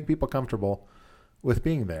 and just make people comfortable with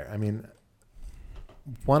being there. I mean,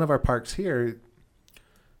 one of our parks here,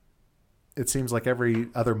 it seems like every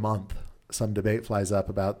other month some debate flies up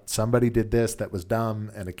about somebody did this that was dumb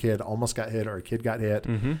and a kid almost got hit or a kid got hit,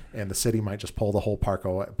 and the city might just pull the whole park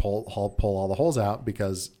away, pull all the holes out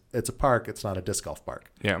because it's a park. It's not a disc golf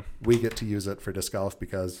park. Yeah. We get to use it for disc golf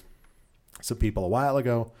because some people a while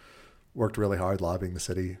ago worked really hard lobbying the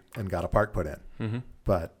city and got a park put in,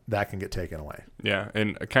 but that can get taken away. Yeah.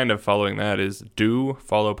 And kind of following that is do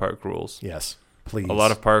follow park rules. Yes, please. A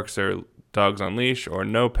lot of parks are dogs on leash or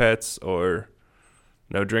no pets or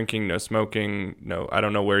no drinking, no smoking, no, I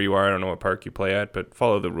don't know where you are. I don't know what park you play at, but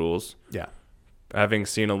follow the rules. Yeah. Having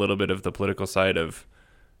seen a little bit of the political side of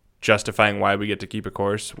justifying why we get to keep a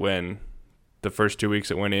course when the first 2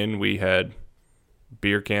 weeks it went in, we had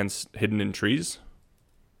beer cans hidden in trees.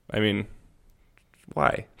 I mean,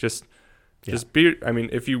 why? Just beer. I mean,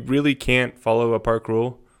 if you really can't follow a park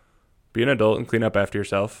rule, be an adult and clean up after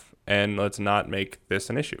yourself, and let's not make this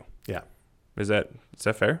an issue. Yeah. Is that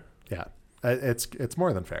fair? Yeah. It's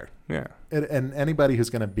more than fair. Yeah. And anybody who's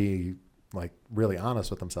going to be like really honest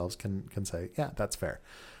with themselves can say, yeah, that's fair.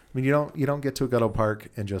 I mean, you don't get to a good old park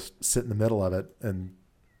and just sit in the middle of it and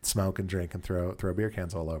smoke and drink and throw beer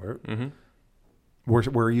cans all over. Mm-hmm.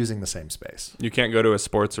 We're using the same space. You can't go to a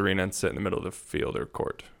sports arena and sit in the middle of the field or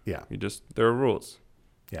court. Yeah. There are rules.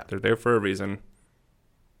 Yeah. They're there for a reason.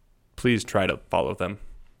 Please try to follow them.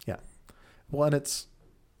 Yeah. Well, and it's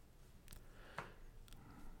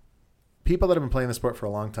people that have been playing the sport for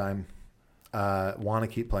a long time want to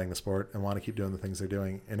keep playing the sport and want to keep doing the things they're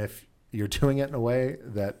doing. And if you're doing it in a way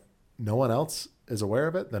that no one else is aware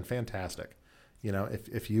of it, then fantastic.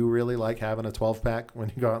 If you really like having a 12-pack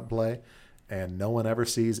when you go out and play and no one ever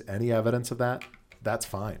sees any evidence of that, that's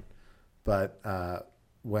fine. But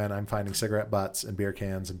when I'm finding cigarette butts and beer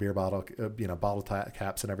cans and beer bottle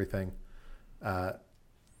caps and everything, that's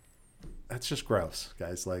just gross,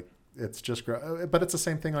 guys. Like, it's just gross. But it's the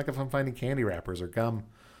same thing like if I'm finding candy wrappers or gum,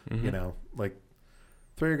 like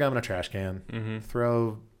throw your gum in a trash can,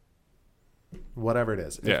 throw whatever it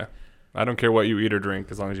is. Yeah. I don't care what you eat or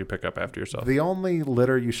drink as long as you pick up after yourself. The only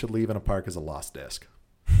litter you should leave in a park is a lost disc.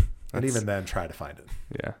 And even then, try to find it.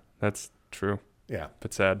 Yeah, that's true. Yeah.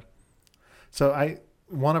 But sad. So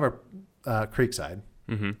one of our Creekside,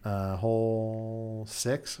 hole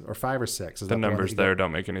 6 or 5 or 6. The numbers there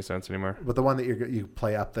don't make any sense anymore. But the one that you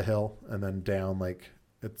play up the hill and then down like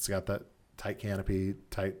It's got that tight canopy,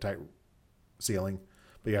 tight ceiling,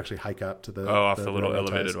 but you actually hike up to the off the little railroad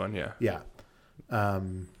elevated ties. one, yeah. Yeah.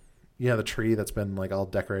 The tree that's been like all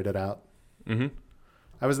decorated out. Mm-hmm.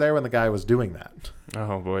 I was there when the guy was doing that.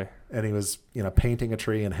 Oh boy. And he was, painting a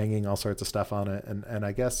tree and hanging all sorts of stuff on it. And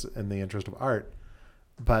I guess in the interest of art,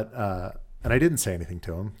 but, and I didn't say anything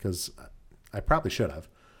to him because I probably should have,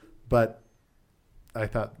 but I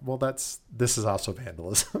thought, well, this is also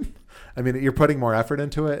vandalism. I mean, you're putting more effort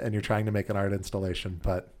into it and you're trying to make an art installation,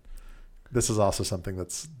 but this is also something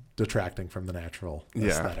that's detracting from the natural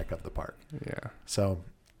aesthetic of the park. Yeah. So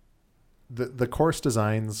the course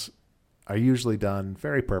designs are usually done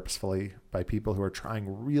very purposefully by people who are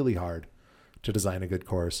trying really hard to design a good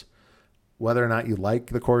course. Whether or not you like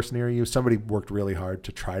the course near you, somebody worked really hard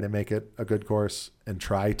to try to make it a good course and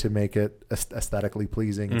try to make it aesthetically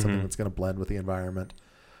pleasing and something that's going to blend with the environment.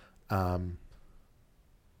 So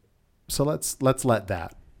let's let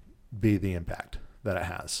that be the impact that it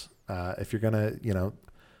has. If you're going to,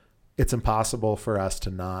 it's impossible for us to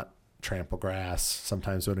not trample grass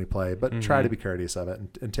sometimes when we play, but try to be courteous of it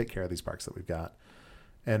and take care of these parks that we've got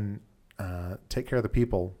and take care of the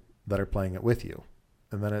people that are playing it with you.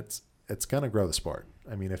 And then it's going to grow the sport.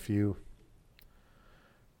 I mean, I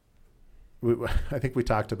think we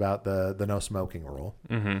talked about the no smoking rule,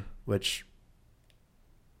 which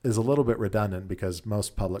is a little bit redundant because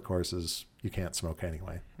most public courses you can't smoke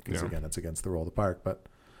anyway because again, it's against the rule of the park. But,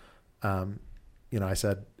 I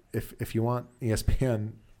said, if you want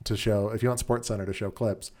ESPN to show, if you want SportsCenter to show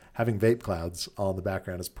clips, having vape clouds all in the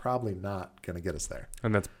background is probably not going to get us there.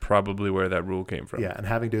 And that's probably where that rule came from. Yeah. And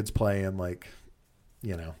having dudes play in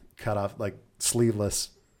cut off, like sleeveless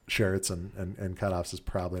shirts and cutoffs is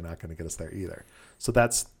probably not going to get us there either. So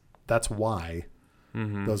that's why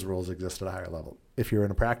those rules exist at a higher level. If you're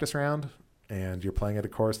in a practice round and you're playing at a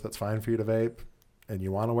course that's fine for you to vape and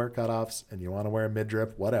you want to wear cutoffs and you want to wear a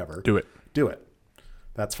mid-drip, whatever. Do it.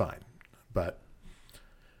 That's fine. But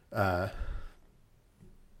and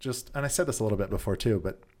I said this a little bit before too,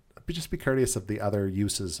 but just be courteous of the other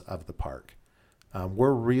uses of the park.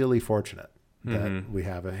 We're really fortunate that we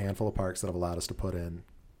have a handful of parks that have allowed us to put in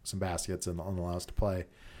some baskets and allow us to play.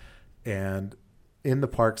 And in the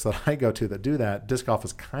parks that I go to that do that, disc golf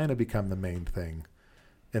has kind of become the main thing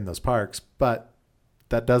in those parks, but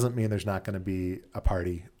that doesn't mean there's not going to be a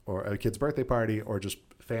party or a kid's birthday party or just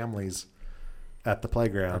families at the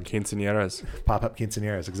playground. Or quinceañeras. Pop-up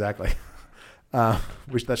quinceañeras, exactly. That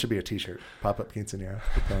should be a t-shirt. Pop-up quinceañera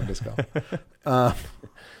for playing disc golf.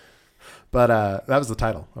 But that was the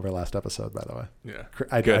title of our last episode, by the way. Yeah.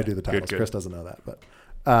 I do the titles. Good. Chris doesn't know that, but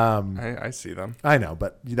I see them. I know,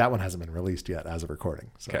 but that one hasn't been released yet as of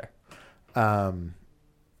recording. So. Okay.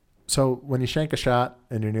 So when you shank a shot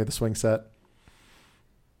and you're near the swing set,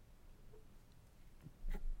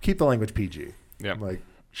 keep the language PG. Yeah. Like,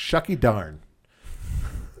 shucky darn.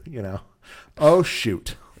 Oh,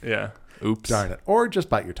 shoot. Yeah. Oops. Darn it. Or just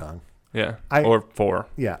bite your tongue. Yeah. Or four.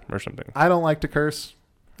 Yeah. Or something. I don't like to curse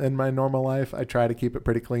in my normal life. I try to keep it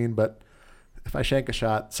pretty clean, but if I shank a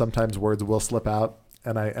shot, sometimes words will slip out,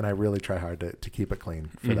 and I really try hard to keep it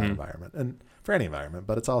clean for that environment and for any environment.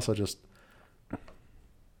 But it's also just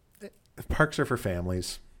parks are for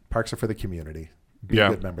families. Parks are for the community. Be a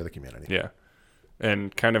good member of the community. Yeah.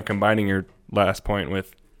 And kind of combining your last point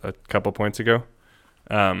with a couple points ago,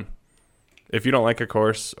 if you don't like a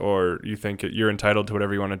course or you think you're entitled to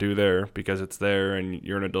whatever you want to do there because it's there and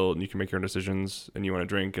you're an adult and you can make your own decisions and you want to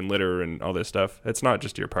drink and litter and all this stuff, it's not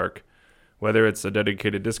just your park. Whether it's a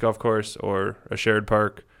dedicated disc golf course or a shared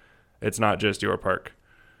park, it's not just your park.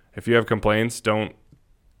 If you have complaints, don't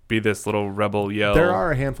be this little rebel yell. There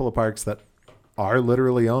are a handful of parks that are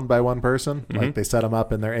literally owned by one person. Like they set them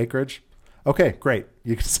up in their acreage. Okay, great.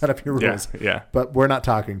 You can set up your rules. Yeah. But we're not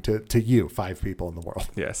talking to you, 5 people in the world.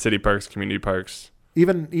 Yeah, city parks, community parks.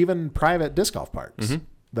 Even private disc golf parks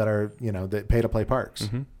that are, that pay to play parks.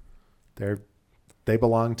 They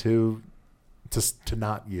belong to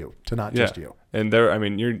not you, to not just you. And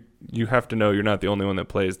you have to know you're not the only one that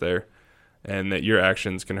plays there and that your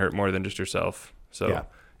actions can hurt more than just yourself. So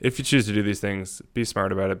if you choose to do these things, be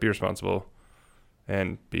smart about it, be responsible,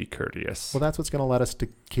 and be courteous. Well, that's what's going to let us to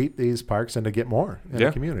keep these parks and to get more in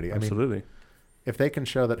the community. Absolutely. I mean, if they can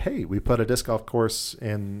show that, hey, we put a disc golf course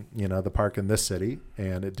in, the park in this city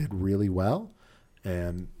and it did really well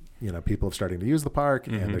and, people are starting to use the park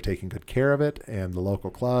and they're taking good care of it and the local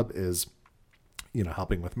club is,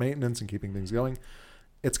 helping with maintenance and keeping things going,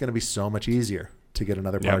 it's going to be so much easier to get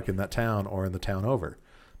another park in that town or in the town over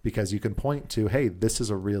because you can point to, hey, this is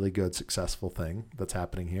a really good, successful thing that's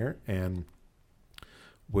happening here. And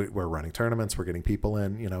we're running tournaments. We're getting people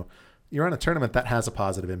in, you run a tournament that has a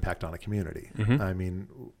positive impact on a community. Mm-hmm. I mean,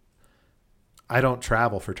 I don't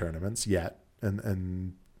travel for tournaments yet,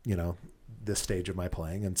 and this stage of my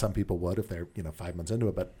playing, and some people would if they're 5 months into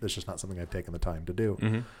it, but it's just not something I've taken the time to do.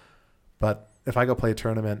 Mm-hmm. But if I go play a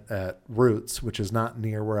tournament at Roots, which is not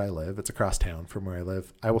near where I live, it's across town from where I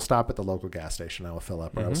live, I will stop at the local gas station. I will fill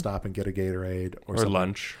up, or I'll stop and get a Gatorade or something.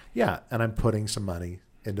 lunch. Yeah, and I'm putting some money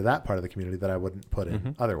into that part of the community that I wouldn't put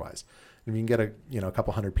in otherwise. And you can get a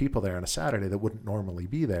couple hundred people there on a Saturday that wouldn't normally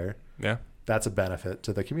be there. Yeah, that's a benefit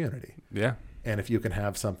to the community. Yeah, and if you can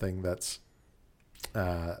have something that's,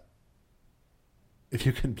 if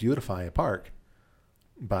you can beautify a park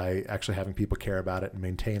by actually having people care about it and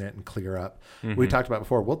maintain it and clear up. We talked about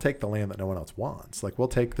before, we'll take the land that no one else wants. Like we'll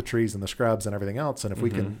take the trees and the scrubs and everything else. And if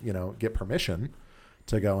we can, get permission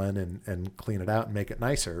to go in and clean it out and make it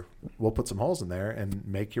nicer, we'll put some holes in there and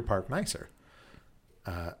make your park nicer.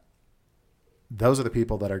 Those are the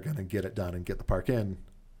people that are going to get it done and get the park in.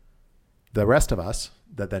 The rest of us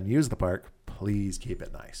that then use the park, please keep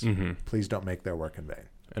it nice. Please don't make their work in vain.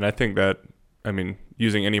 And I think that,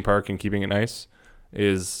 using any park and keeping it nice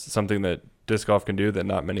is something that disc golf can do that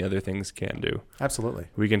not many other things can do. Absolutely.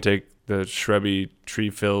 We can take the shrubby,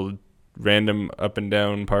 tree-filled, random up and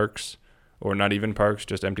down parks, or not even parks,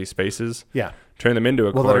 just empty spaces. Yeah. Turn them into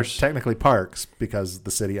a course. Well, they're technically parks because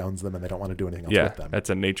the city owns them and they don't want to do anything else with them. Yeah, that's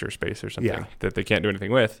a nature space or something that they can't do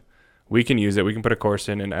anything with. We can use it. We can put a course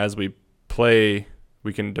in, and as we play,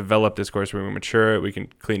 we can develop this course where we mature it. We can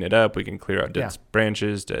clean it up. We can clear out dead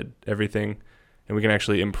branches, dead everything, and we can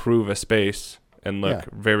actually improve a space and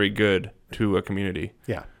look very good to a community.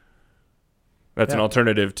 Yeah. That's an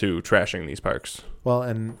alternative to trashing these parks. Well,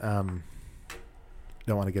 and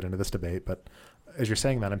don't want to get into this debate, but as you're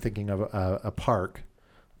saying that, I'm thinking of a park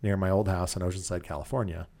near my old house in Oceanside,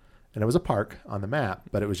 California. And it was a park on the map,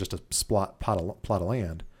 but it was just a plot of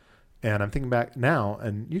land. And I'm thinking back now,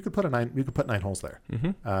 and you could put 9 holes there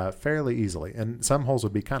fairly easily. And some holes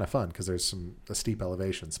would be kind of fun because there's a steep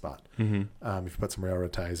elevation spot. If you put some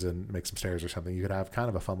railroad ties in, make some stairs or something, you could have kind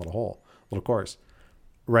of a fun little course.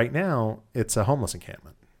 Right now, it's a homeless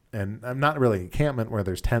encampment. And I'm not really an encampment where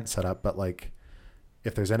there's tents set up, but like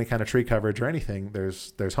if there's any kind of tree coverage or anything,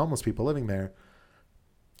 there's homeless people living there.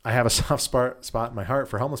 I have a soft spot in my heart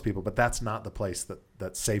for homeless people, but that's not the place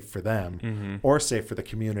that's safe for them or safe for the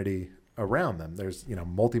community around them. There's,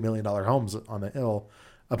 multi-million-dollar homes on the hill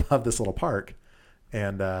above this little park.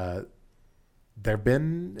 And there've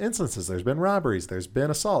been instances, there's been robberies, there's been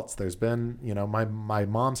assaults, there's been, my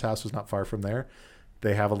mom's house was not far from there.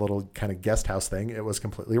 They have a little kind of guest house thing. It was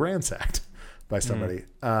completely ransacked by somebody.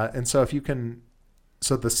 And so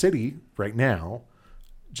so the city right now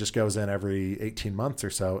just goes in every 18 months or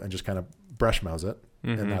so and just kind of brush mows it.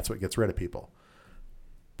 And that's what gets rid of people.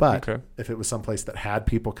 But if it was someplace that had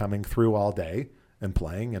people coming through all day and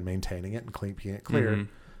playing and maintaining it and keeping it clear,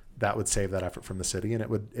 that would save that effort from the city. And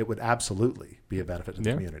it would absolutely be a benefit to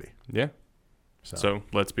the community. Yeah. So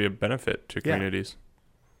let's be a benefit to communities.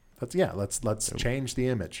 Let's change the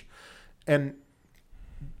image. And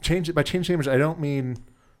by change the image, I don't mean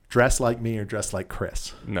dress like me or dress like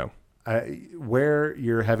Chris. No. Wear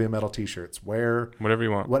your heavy metal t-shirts, wear whatever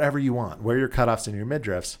you want, wear your cutoffs and your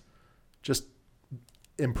midriffs, just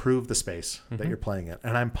improve the space that you're playing in.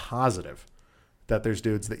 And I'm positive that there's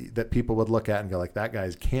dudes that people would look at and go like, that guy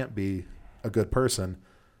can't be a good person,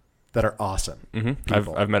 that are awesome.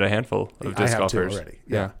 I've met a handful of disc golfers already.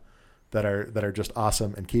 Yeah. That are just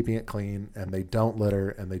awesome and keeping it clean, and they don't litter,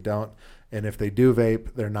 and if they do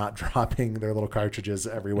vape, they're not dropping their little cartridges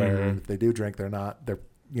everywhere. And if they do drink,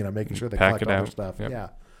 they're making sure they collect all their stuff. Yep. Yeah.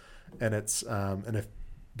 And it's, and if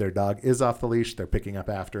their dog is off the leash, they're picking up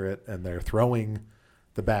after it and they're throwing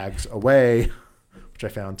the bags away, which I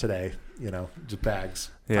found today, just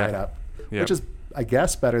bags tied up, which is, I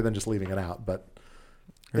guess, better than just leaving it out. But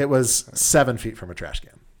it was 7 feet from a trash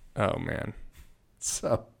can. Oh man.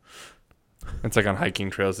 So it's like on hiking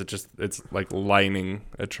trails. It's like lining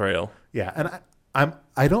a trail. Yeah. And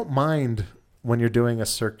I don't mind when you're doing a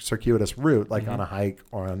circuitous route, like on a hike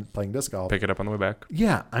or on playing disc golf. Pick it up on the way back.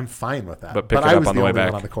 Yeah, I'm fine with that. But pick it up on the way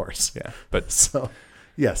back. On the course. Yeah, but so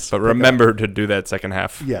yes. But remember to do that second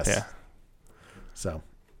half. Yes. Yeah. So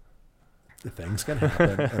the things can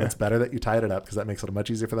happen, and it's better that you tied it up because that makes it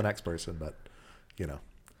much easier for the next person. But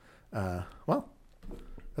well,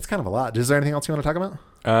 that's kind of a lot. Is there anything else you want to talk about?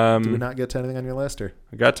 Did we not get to anything on your list, or?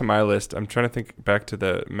 I got to my list. I'm trying to think back to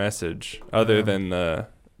the message other than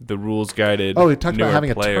the rules guided. Oh, we talked about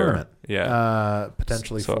having player. A tournament. Yeah.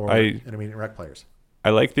 Potentially for intermediate rec players. I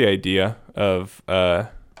like the idea of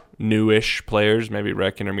newish players, maybe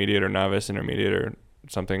rec intermediate or novice intermediate or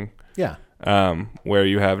something. Yeah. where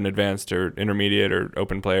you have an advanced or intermediate or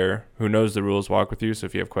open player who knows the rules walk with you. So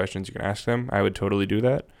if you have questions, you can ask them. I would totally do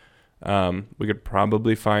that. We could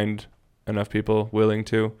probably find enough people willing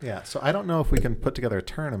to. Yeah. So I don't know if we can put together a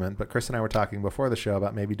tournament, but Chris and I were talking before the show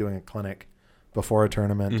about maybe doing a clinic before a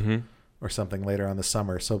tournament or something later on the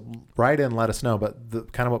summer. So write in, let us know. But the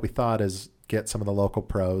kind of what we thought is get some of the local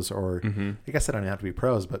pros, or I guess they don't have to be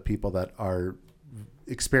pros, but people that are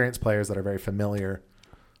experienced players that are very familiar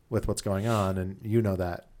with what's going on. And you know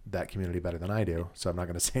that community better than I do, so I'm not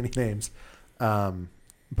going to say any names.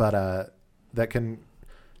 But that can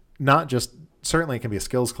not just, certainly it can be a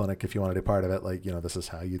skills clinic if you want to do part of it. Like, this is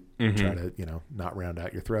how you try to, not round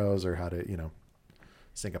out your throws, or how to,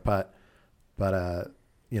 sink a putt. But,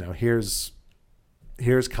 here's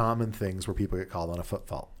common things where people get called on a foot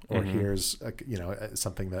fault, or here's,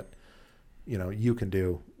 something that, you can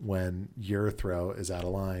do when your throw is out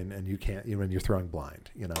of line and you can't, when you're throwing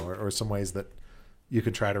blind, or some ways that you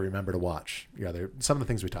can try to remember to watch. Some of the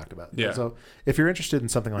things we talked about. Yeah. So if you're interested in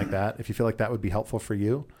something like that, if you feel like that would be helpful for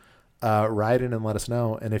you, write in and let us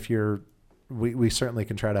know. And if we certainly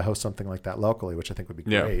can try to host something like that locally, which I think would be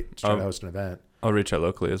great. Try to host an event. I'll reach out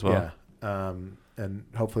locally as well. Yeah. And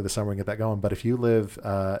hopefully this summer we can get that going. But if you live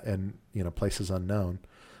in places unknown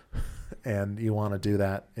and you want to do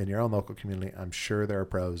that in your own local community, I'm sure there are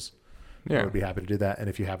pros who would be happy to do that. And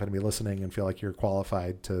if you happen to be listening and feel like you're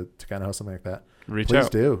qualified to kind of host something like that, please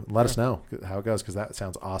do. Let us know how it goes, because that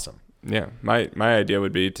sounds awesome. Yeah. My idea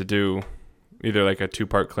would be to do either like a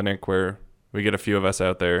 2-part clinic where we get a few of us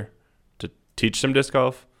out there to teach some disc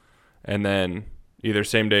golf, and then either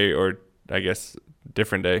same day or I guess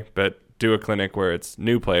different day, but do a clinic where it's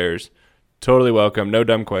new players, totally welcome, no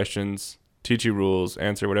dumb questions, teach you rules,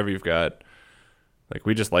 answer whatever you've got. Like,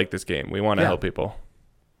 we just like this game. We want to help people.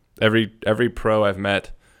 Every pro I've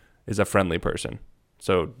met is a friendly person.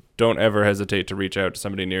 So don't ever hesitate to reach out to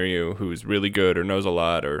somebody near you who's really good or knows a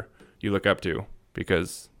lot or you look up to,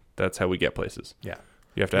 because that's how we get places. Yeah.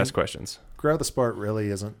 You have to ask questions. Grow the sport really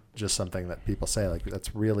isn't just something that people say. Like,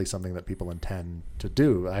 that's really something that people intend to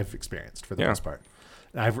do. I've experienced for the most part.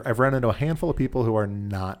 I've run into a handful of people who are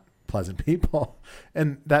not pleasant people,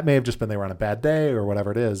 and that may have just been they were on a bad day or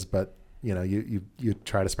whatever it is. But you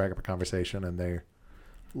try to spark up a conversation and they're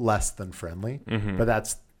less than friendly. But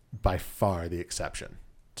that's by far the exception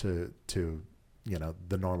to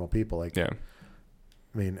the normal people. Like, I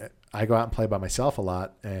mean, I go out and play by myself a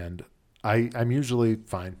lot, and I'm usually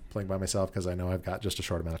fine playing by myself because I know I've got just a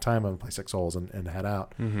short amount of time. I'm going to play 6 holes and head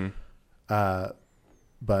out.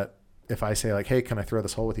 But if I say, like, hey, can I throw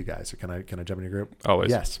this hole with you guys? Or can I jump in your group?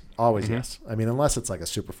 Always. Yes. Always yes. I mean, unless it's like a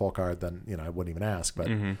super full card, then, I wouldn't even ask. But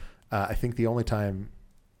I think the only time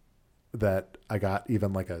that I got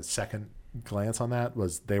even like a second glance on that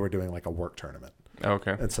was they were doing like a work tournament.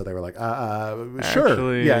 Okay. And so they were like, sure.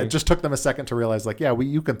 Actually, yeah, it just took them a second to realize, like,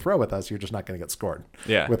 you can throw with us. You're just not going to get scored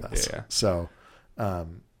with us. Yeah. So,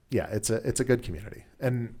 it's a good community.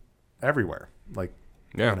 And everywhere. Like,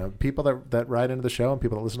 people that ride into the show and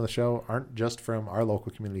people that listen to the show aren't just from our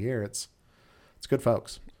local community here. It's good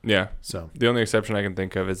folks. Yeah. So the only exception I can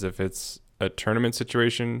think of is if it's a tournament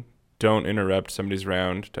situation, don't interrupt somebody's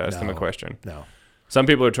round to ask them a question. No. Some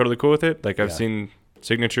people are totally cool with it. Like, I've seen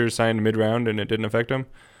signatures signed mid-round and it didn't affect them.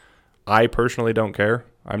 I personally don't care.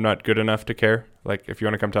 I'm not good enough to care. Like, if you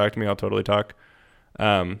want to come talk to me, I'll totally talk.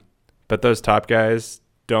 But those top guys,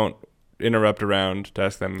 don't interrupt a round to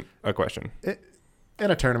ask them a question. In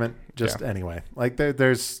a tournament, anyway. Like,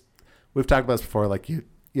 we've talked about this before. Like, you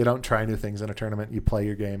don't try new things in a tournament. You play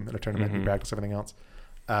your game in a tournament. You practice everything else.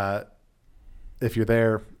 If you're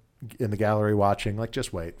there in the gallery watching, like,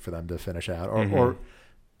 just wait for them to finish out. Or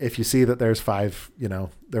if you see that there's 5,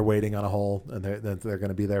 they're waiting on a hole and they're going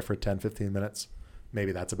to be there for 10, 15 minutes,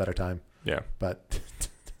 maybe that's a better time. Yeah. But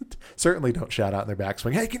certainly don't shout out in their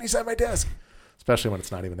backswing, hey, can you sign my disc? Especially when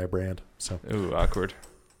it's not even their brand. So. Ooh, awkward.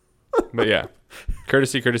 But yeah,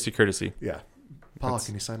 courtesy. Yeah. Paul,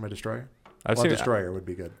 can you sign my Destroyer? Seen Destroyer would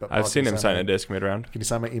be good. But I've seen him sign a disc mid-round. Can you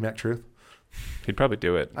sign my EMAC Truth? He'd probably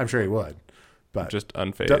do it. I'm sure he would. But just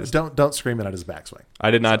unfazed. Don't scream it at his backswing. I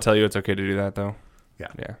did not tell you it's okay to do that, though.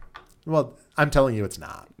 Yeah. Well, I'm telling you it's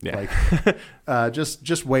not. Yeah. Like,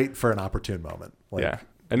 just wait for an opportune moment. Like,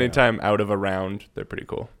 Anytime out of a round, they're pretty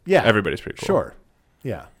cool. Yeah. Everybody's pretty cool. Sure.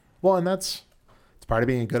 Yeah. Well, and it's part of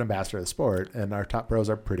being a good ambassador of the sport, and our top pros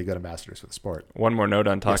are pretty good ambassadors for the sport. One more note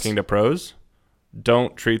on talking to pros.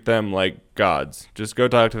 Don't treat them like gods. Just go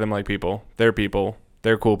talk to them like people. They're people.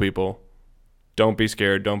 They're cool people. Don't be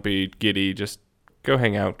scared. Don't be giddy. Just go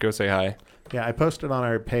hang out. Go say hi. Yeah, I posted on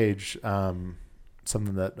our page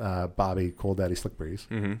something that Bobby, Cool Daddy Slick Breeze,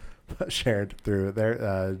 shared through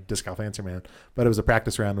their Disc Golf Answer Man, but it was a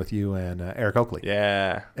practice round with you and Eric Oakley.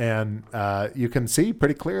 Yeah. And you can see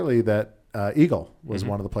pretty clearly that Eagle was Mhm.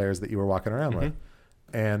 one of the players that you were walking around with,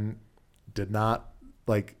 and did not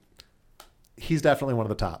like. He's definitely one of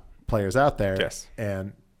the top players out there, Yes.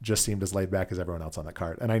 and just seemed as laid back as everyone else on that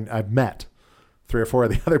card. And I've met 3 or 4 of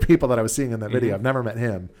the other people that I was seeing in that video. Mhm. I've never met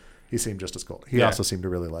him. He seemed just as cool. He Yeah. also seemed to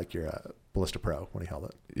really like your Ballista Pro when he held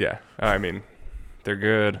it. Yeah. I mean, they're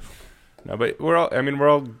good. No, but we're all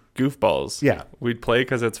goofballs. Yeah. We'd play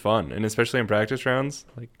because it's fun. And especially in practice rounds,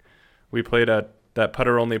 like we played that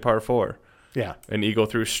putter only par 4, Yeah. and Eagle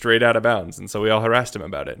threw straight out of bounds. And so we all harassed him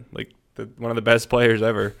about it. Like one of the best players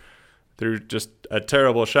ever threw just a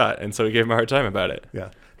terrible shot. And so we gave him a hard time about it.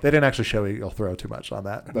 Yeah. They didn't actually show Eagle throw too much on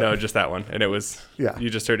that. But No, just that one. And it was, Yeah. you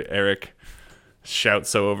just heard Eric shout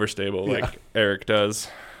so overstable Yeah. like Eric does.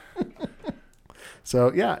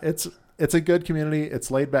 So yeah, it's a good community.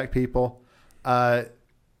 It's laid back people. I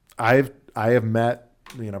have met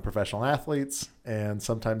professional athletes, and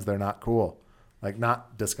sometimes they're not cool, like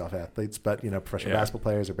not disc golf athletes, but professional Yeah. basketball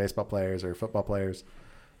players or baseball players or football players.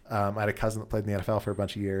 I had a cousin that played in the NFL for a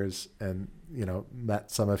bunch of years, and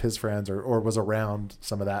met some of his friends or was around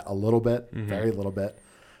some of that a little bit, very little bit.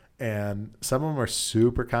 And some of them are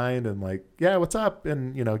super kind and like, yeah, what's up?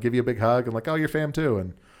 And, give you a big hug and like, oh, you're fam too.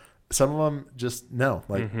 And some of them just no,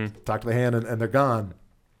 like talk to the hand and they're gone.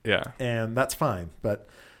 Yeah. And that's fine.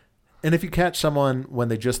 And if you catch someone when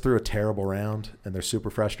they just threw a terrible round and they're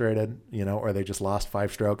super frustrated, or they just lost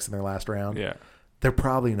 5 strokes in their last round, Yeah. they're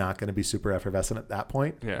probably not going to be super effervescent at that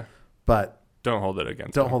point. Yeah. But Don't hold it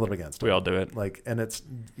against don't them. hold them against them. We all do it. Like, and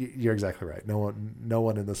you're exactly right. No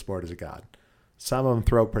one in the sport is a god. Some of them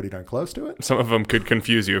throw pretty darn close to it. Some of them could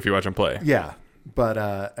confuse you if you watch them play. Yeah, but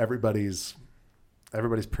everybody's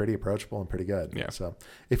pretty approachable and pretty good. Yeah. So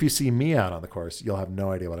if you see me out on the course, you'll have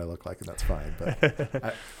no idea what I look like, and that's fine.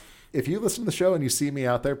 But if you listen to the show and you see me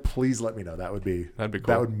out there, please let me know. That'd be cool.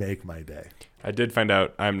 That would make my day. I did find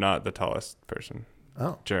out I'm not the tallest person.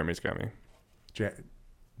 Oh, Jeremy's got me.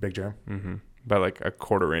 Big Jerem. Mm-hmm. By like a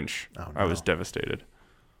quarter inch. Oh, I was no. devastated.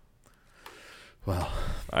 Well,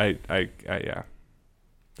 I yeah.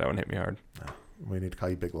 That one hit me hard. no, we need to call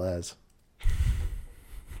you Big Les.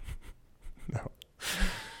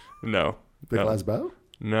 No. Big No. Les Bow?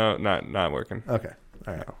 No, not working. Okay.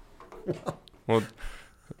 All right. Well,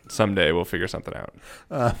 someday we'll figure something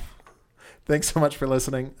out. Thanks so much for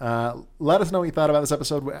listening. Let us know what you thought about this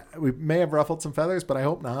episode. We may have ruffled some feathers, but I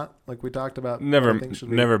hope not. Like we talked about.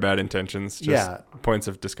 Never bad intentions. Just Yeah. points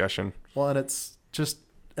of discussion. Well, and it's just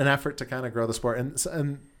an effort to kind of grow the sport.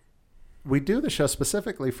 And we do the show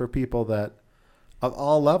specifically for people that of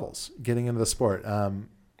all levels getting into the sport.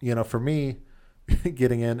 For me,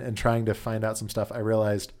 getting in and trying to find out some stuff, I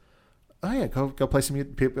realized, oh yeah, go play some.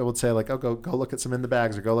 People would say like, oh, go look at some in the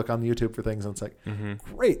bags or go look on YouTube for things. And it's like,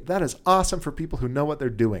 great, that is awesome for people who know what they're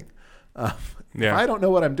doing. If I don't know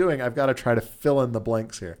what I'm doing, I've got to try to fill in the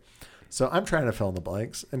blanks here. So I'm trying to fill in the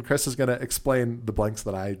blanks, and Chris is going to explain the blanks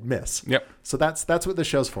that I miss. Yep. So that's what the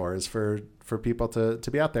show's for, is for people to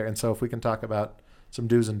be out there. And so if we can talk about some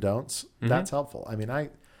do's and don'ts, that's helpful. I mean,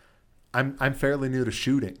 I'm fairly new to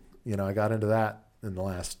shooting. I got into that in the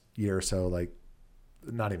last year or so, like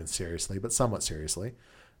not even seriously, but somewhat seriously.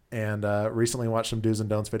 And recently watched some do's and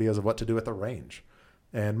don'ts videos of what to do at the range.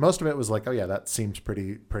 And most of it was like, oh yeah, that seems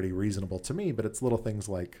pretty reasonable to me. But it's little things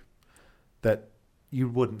like that you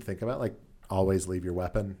wouldn't think about, like always leave your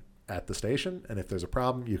weapon at the station, and if there's a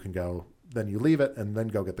problem, you can go. Then you leave it, and then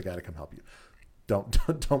go get the guy to come help you.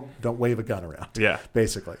 Don't wave a gun around. Yeah.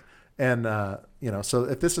 Basically. And so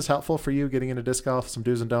if this is helpful for you getting into disc golf, some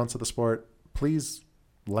do's and don'ts of the sport, please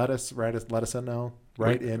let us know.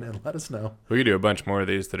 Write in and let us know. We could do a bunch more of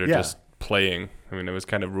these that are Yeah. just playing. I mean, it was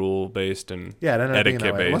kind of rule based and Yeah, it ended up being that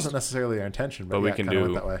etiquette way. It based. wasn't necessarily our intention, but, But we yeah, can it kinda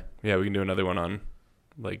do- went that way. Yeah, we can do another one on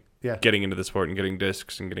like Yeah. getting into the sport and getting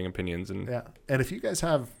discs and getting opinions and Yeah. And if you guys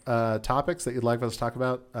have topics that you'd like us to talk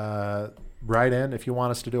about, write in. If you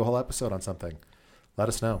want us to do a whole episode on something, let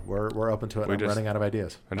us know. We're open to it. I'm running out of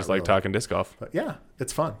ideas. I just Not like really. talking disc golf. But yeah,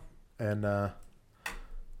 it's fun. And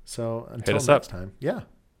so until us next up. time, yeah,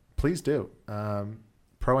 please do.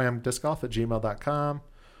 Proamdiscgolf at gmail.com.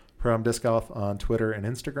 Pro-Am Disc Golf on Twitter and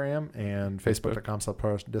Instagram, and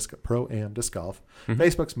Facebook.com/Pro-Am Disc Golf.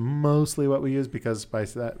 Facebook's mostly what we use because by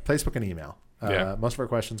that, Facebook and email. Yeah. Most of our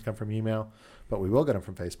questions come from email, but we will get them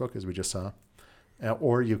from Facebook, as we just saw.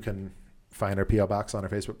 Or you can find our P.O. box on our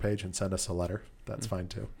Facebook page and send us a letter. That's fine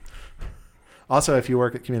too. Also, if you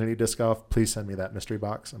work at Community Disc Golf, please send me that mystery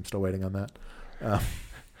box. I'm still waiting on that. No,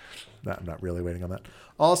 I'm not really waiting on that.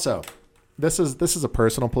 Also, this is a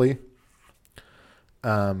personal plea.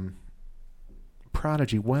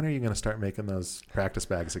 Prodigy, when are you going to start making those practice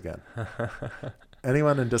bags again?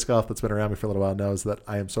 Anyone in disc golf that's been around me for a little while knows that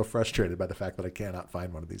I am so frustrated by the fact that I cannot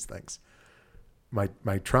find one of these things.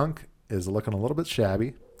 My trunk is looking a little bit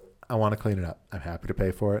shabby. I want to clean it up. I'm happy to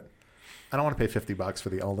pay for it. I don't want to pay $50 for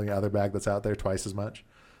the only other bag that's out there, twice as much.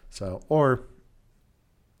 So, or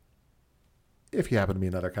if you happen to be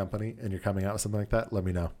another company and you're coming out with something like that, let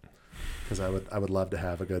me know, because I would love to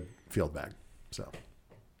have a good field bag. So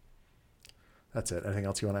that's it. Anything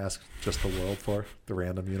else you want to ask just the world for, the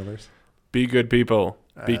random universe? Be good people.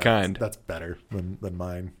 Be kind. That's better than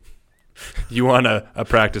mine. You want a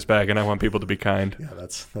practice bag, and I want people to be kind. Yeah,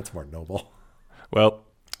 that's more noble. Well,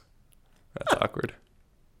 that's awkward.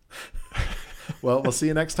 Well, we'll see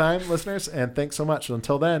you next time, listeners, and thanks so much.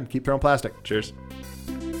 Until then, keep throwing plastic. Cheers.